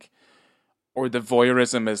kink or the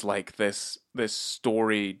voyeurism as like this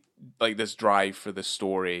story, like this drive for the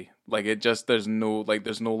story. Like it just, there's no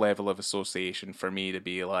level of association for me to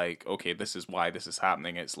be like, okay, this is why this is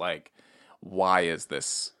happening. It's like, why is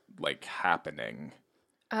this like happening?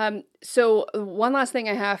 So one last thing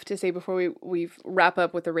I have to say before we wrap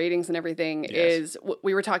up with the ratings and everything is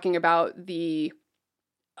we were talking about the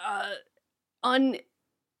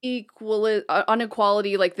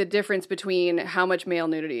inequality, like the difference between how much male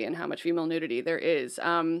nudity and how much female nudity there is.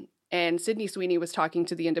 And Sydney Sweeney was talking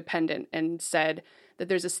to The Independent and said that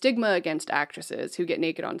there's a stigma against actresses who get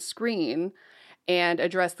naked on screen, and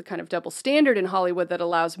address the kind of double standard in Hollywood that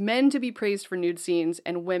allows men to be praised for nude scenes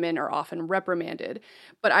and women are often reprimanded.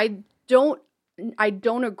 But I don't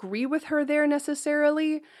agree with her there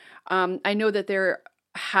necessarily. I know that there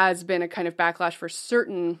has been a kind of backlash for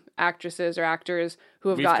certain actresses or actors who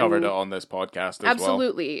have gotten... We've covered it on this podcast as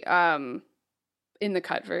absolutely, well. In the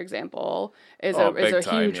Cut, for example, is a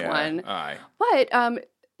huge one. Aye. But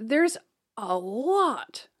there's a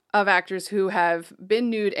lot of actors who have been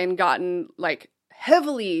nude and gotten like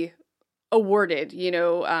heavily awarded,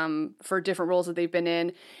 for different roles that they've been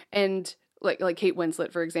in, and like Kate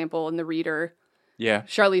Winslet, for example, in The Reader. Yeah.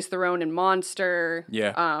 Charlize Theron in Monster.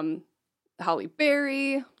 Yeah. Halle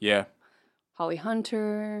Berry. Yeah. Holly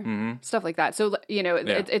Hunter. Mm-hmm. Stuff like that. So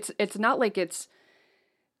it's not like it's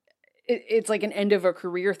like an end of a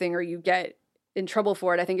career thing or you get in trouble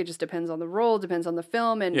for it. I think it just depends on the role, depends on the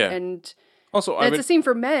film, and also, it's the same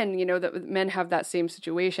for men, that men have that same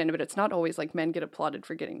situation, but it's not always like men get applauded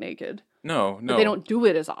for getting naked. No. But they don't do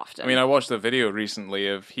it as often. I mean, I watched a video recently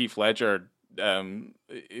of Heath Ledger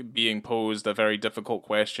being posed a very difficult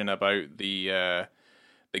question about the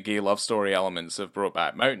gay love story elements of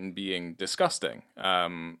Brokeback Mountain being disgusting.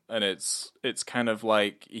 And it's kind of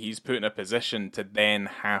like he's put in a position to then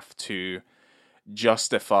have to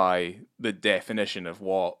justify the definition of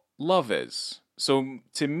what love is. So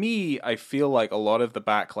to me, I feel like a lot of the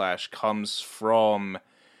backlash comes from,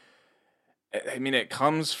 it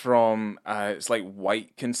comes from, it's like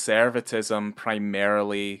white conservatism,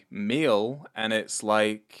 primarily male, and it's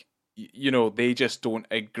like, they just don't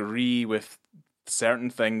agree with certain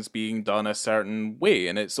things being done a certain way,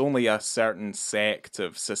 and it's only a certain sect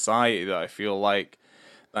of society that I feel like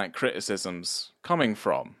that criticism's coming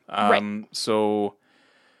from. Right. So,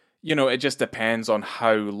 it just depends on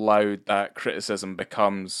how loud that criticism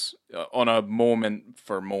becomes on a moment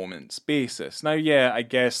for moments basis. Now, yeah, I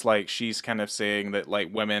guess like she's kind of saying that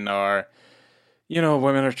like women are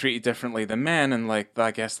treated differently than men, and like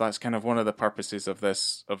I guess that's kind of one of the purposes of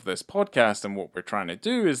this podcast, and what we're trying to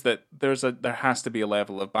do is that there has to be a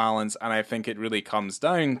level of balance, and I think it really comes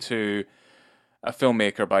down to a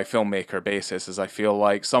filmmaker by filmmaker basis, as I feel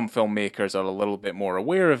like some filmmakers are a little bit more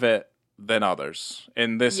aware of it than others.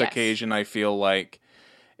 In this occasion, I feel like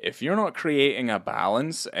if you're not creating a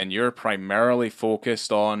balance and you're primarily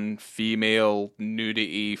focused on female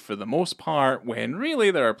nudity for the most part, when really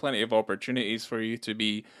there are plenty of opportunities for you to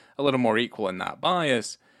be a little more equal in that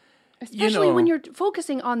bias. Especially when you're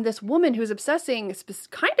focusing on this woman who's obsessing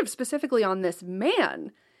kind of specifically on this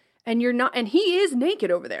man, and you're not, and he is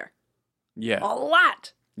naked over there. Yeah. A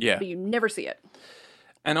lot. Yeah. But you never see it.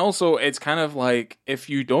 And also, it's kind of like, if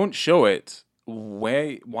you don't show it,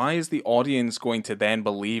 why is the audience going to then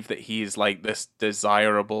believe that he's like this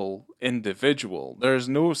desirable individual? There's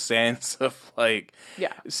no sense of like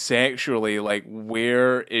sexually, like,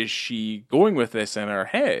 where is she going with this in her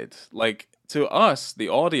head? Like, to us, the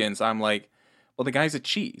audience, I'm like, well, the guy's a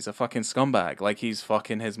cheat. He's a fucking scumbag. Like, he's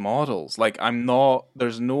fucking his models. Like,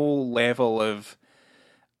 there's no level of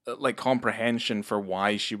like comprehension for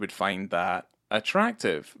why she would find that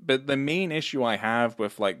attractive. But the main issue I have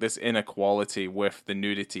with like this inequality with the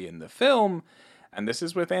nudity in the film, and this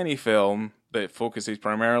is with any film that focuses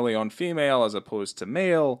primarily on female as opposed to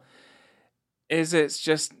male, is it's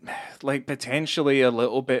just like potentially a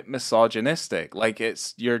little bit misogynistic. Like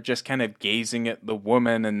you're just kind of gazing at the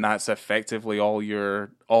woman, and that's effectively all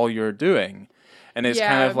you're doing. And it's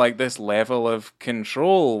kind of like this level of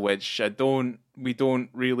control, which we don't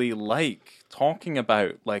really like talking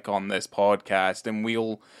about, like, on this podcast. And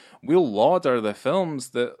we'll lauder the films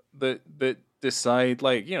that decide,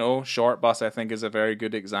 like, Short Bus, I think, is a very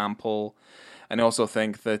good example. And I also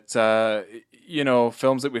think that,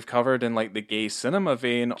 films that we've covered in, like, the gay cinema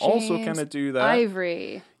vein also kind of do that.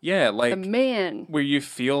 Ivory. Yeah, like, The Man. where you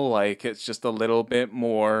feel like it's just a little bit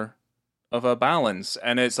more of a balance,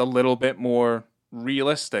 and it's a little bit more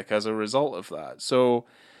realistic as a result of that. So,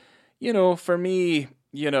 for me,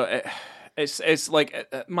 it's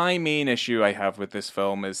like my main issue I have with this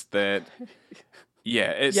film is that,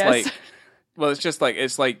 it's like, well,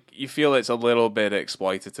 it's like you feel it's a little bit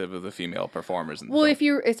exploitative of the female performers in the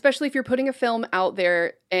film. Especially if you're putting a film out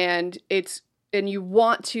there and you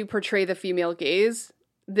want to portray the female gaze,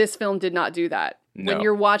 this film did not do that. No. When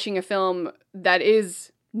you're watching a film that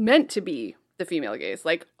is meant to be the female gaze,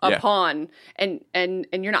 like a pawn, and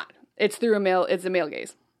you're not. It's through it's a male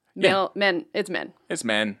gaze. Men. It's men. It's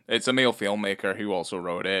men. It's a male filmmaker who also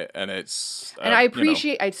wrote it, and it's... and I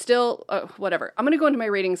appreciate... I still... whatever. I'm going to go into my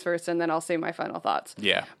ratings first, and then I'll say my final thoughts.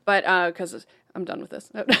 Yeah. But, because I'm done with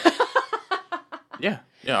this. Yeah,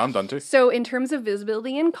 I'm done too. So, in terms of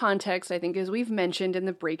visibility and context, I think, as we've mentioned in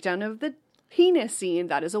the breakdown of the penis scene,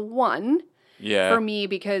 that is a 1 for me,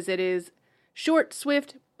 because it is short,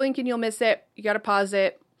 swift, blink and you'll miss it. You got to pause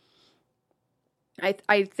it.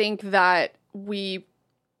 I think that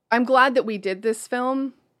I'm glad that we did this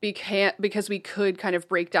film because we could kind of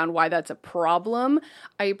break down why that's a problem.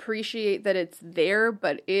 I appreciate that it's there,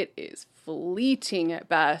 but it is fleeting at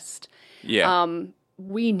best. Yeah.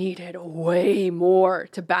 We needed way more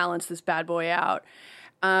to balance this bad boy out.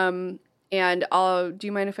 And do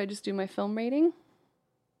you mind if I just do my film rating?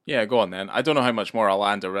 Yeah, go on then. I don't know how much more I'll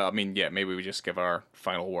land. Maybe we just give our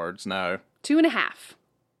final words now. 2.5.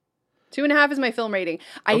 2.5 is my film rating.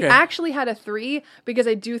 I actually had a 3 because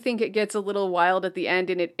I do think it gets a little wild at the end,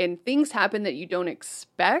 and things happen that you don't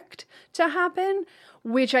expect to happen,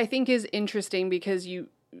 which I think is interesting because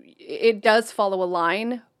it does follow a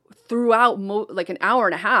line throughout like an hour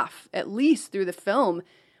and a half at least through the film.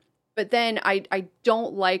 But then I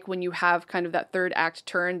don't like when you have kind of that third act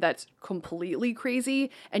turn that's completely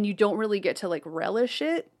crazy and you don't really get to like relish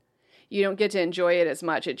it. You don't get to enjoy it as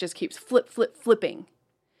much. It just keeps flipping.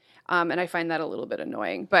 And I find that a little bit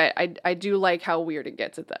annoying. But I do like how weird it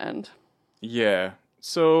gets at the end. Yeah.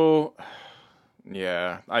 So,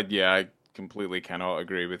 I completely cannot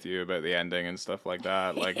agree with you about the ending and stuff like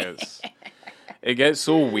that. Like, it gets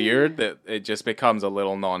so weird that it just becomes a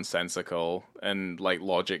little nonsensical, and like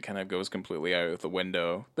logic kind of goes completely out of the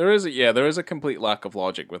window. There is a complete lack of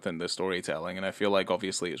logic within the storytelling, and I feel like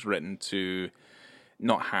obviously it's written to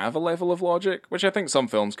not have a level of logic, which I think some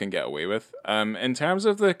films can get away with. In terms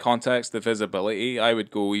of the context, the visibility, I would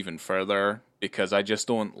go even further, because I just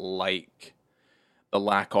don't like the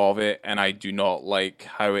lack of it, and I do not like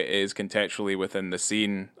how it is contextually within the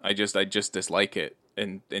scene. I just dislike it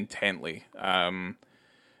intently. I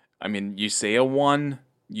mean, you say a 1,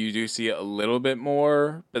 you do see it a little bit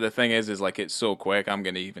more, but the thing is like it's so quick, I'm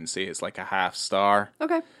going to even say it's like a half star.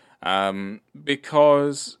 Okay.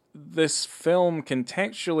 Because this film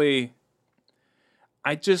contextually,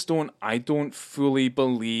 I don't fully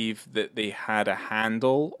believe that they had a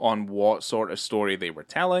handle on what sort of story they were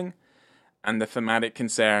telling, and the thematic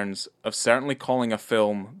concerns of certainly calling a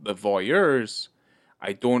film The Voyeurs.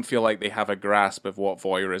 I don't feel like they have a grasp of what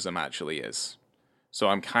voyeurism actually is. So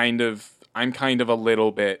I'm a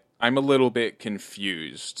little bit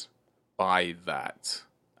confused by that.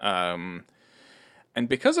 And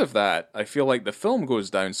because of that, I feel like the film goes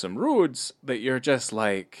down some roads that you're just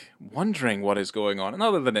like wondering what is going on. And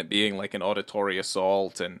other than it being like an auditory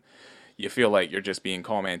assault and you feel like you're just being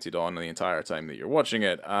commented on the entire time that you're watching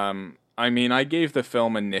it, I mean, I gave the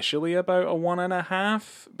film initially about a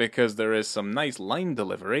 1.5 because there is some nice line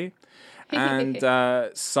delivery and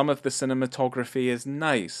some of the cinematography is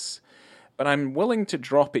nice. But I'm willing to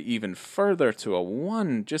drop it even further to a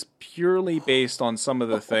 1 just purely based on some of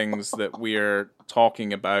the things that we're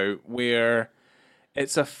talking about, where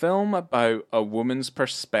it's a film about a woman's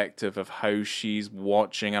perspective of how she's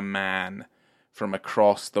watching a man from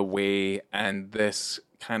across the way and this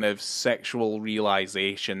kind of sexual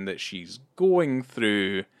realization that she's going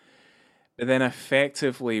through. But then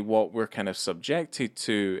effectively what we're kind of subjected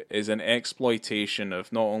to is an exploitation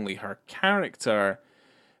of not only her character,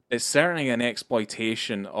 it's certainly an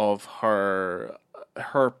exploitation of her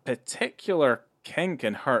particular kink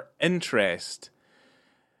and her interest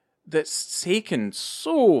that's taken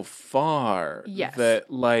so far that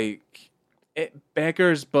like it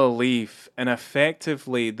beggars belief, and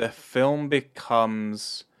effectively the film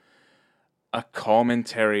becomes a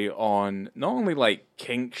commentary on not only like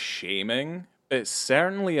kink shaming, but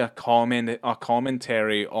certainly a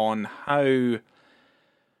commentary on how,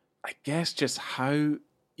 I guess, just how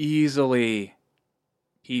easily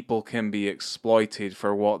people can be exploited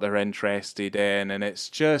for what they're interested in, and it's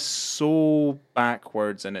just so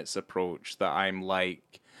backwards in its approach that I'm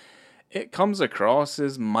like, it comes across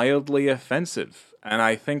as mildly offensive. And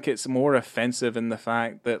I think it's more offensive in the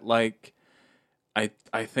fact that like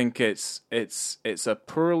I think it's a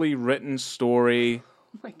poorly written story.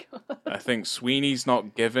 Oh my god. I think Sweeney's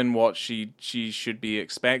not given what she should be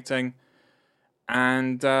expecting.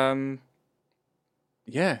 And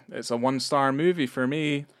yeah, it's a 1-star movie for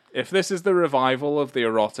me. If this is the revival of the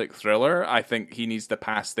erotic thriller, I think he needs to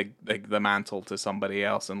pass the mantle to somebody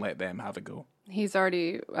else and let them have a go. He's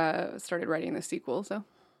already started writing the sequel, so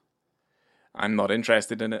I'm not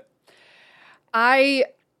interested in it. I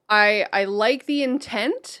like the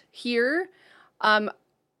intent here, but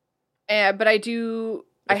I do.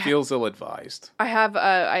 It feels ill-advised. I have.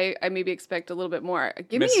 I maybe expect a little bit more.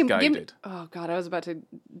 Misguided. Oh God, I was about to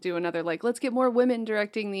do another like, let's get more women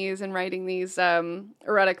directing these and writing these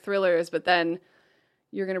erotic thrillers, but then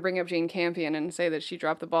you're gonna bring up Jane Campion and say that she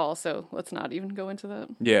dropped the ball. So let's not even go into that.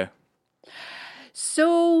 Yeah.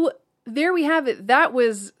 So there we have it. That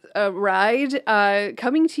was a ride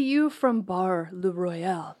coming to you from Bar Le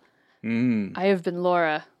Royale. I have been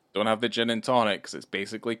Laura. Don't have the gin and tonic because it's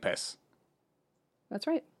basically piss. That's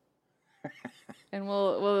right. And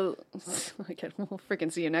we'll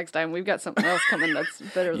freaking see you next time. We've got something else coming that's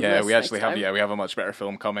better than this. Yeah, we actually have. Yeah, we have a much better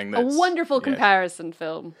film coming. A wonderful comparison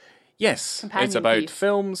film. Yes, it's about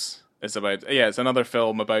films. It's about it's another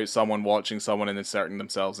film about someone watching someone and inserting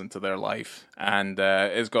themselves into their life, and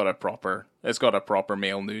it's got a proper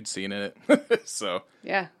male nude scene in it. So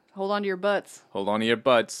yeah, hold on to your butts. Hold on to your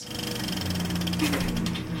butts.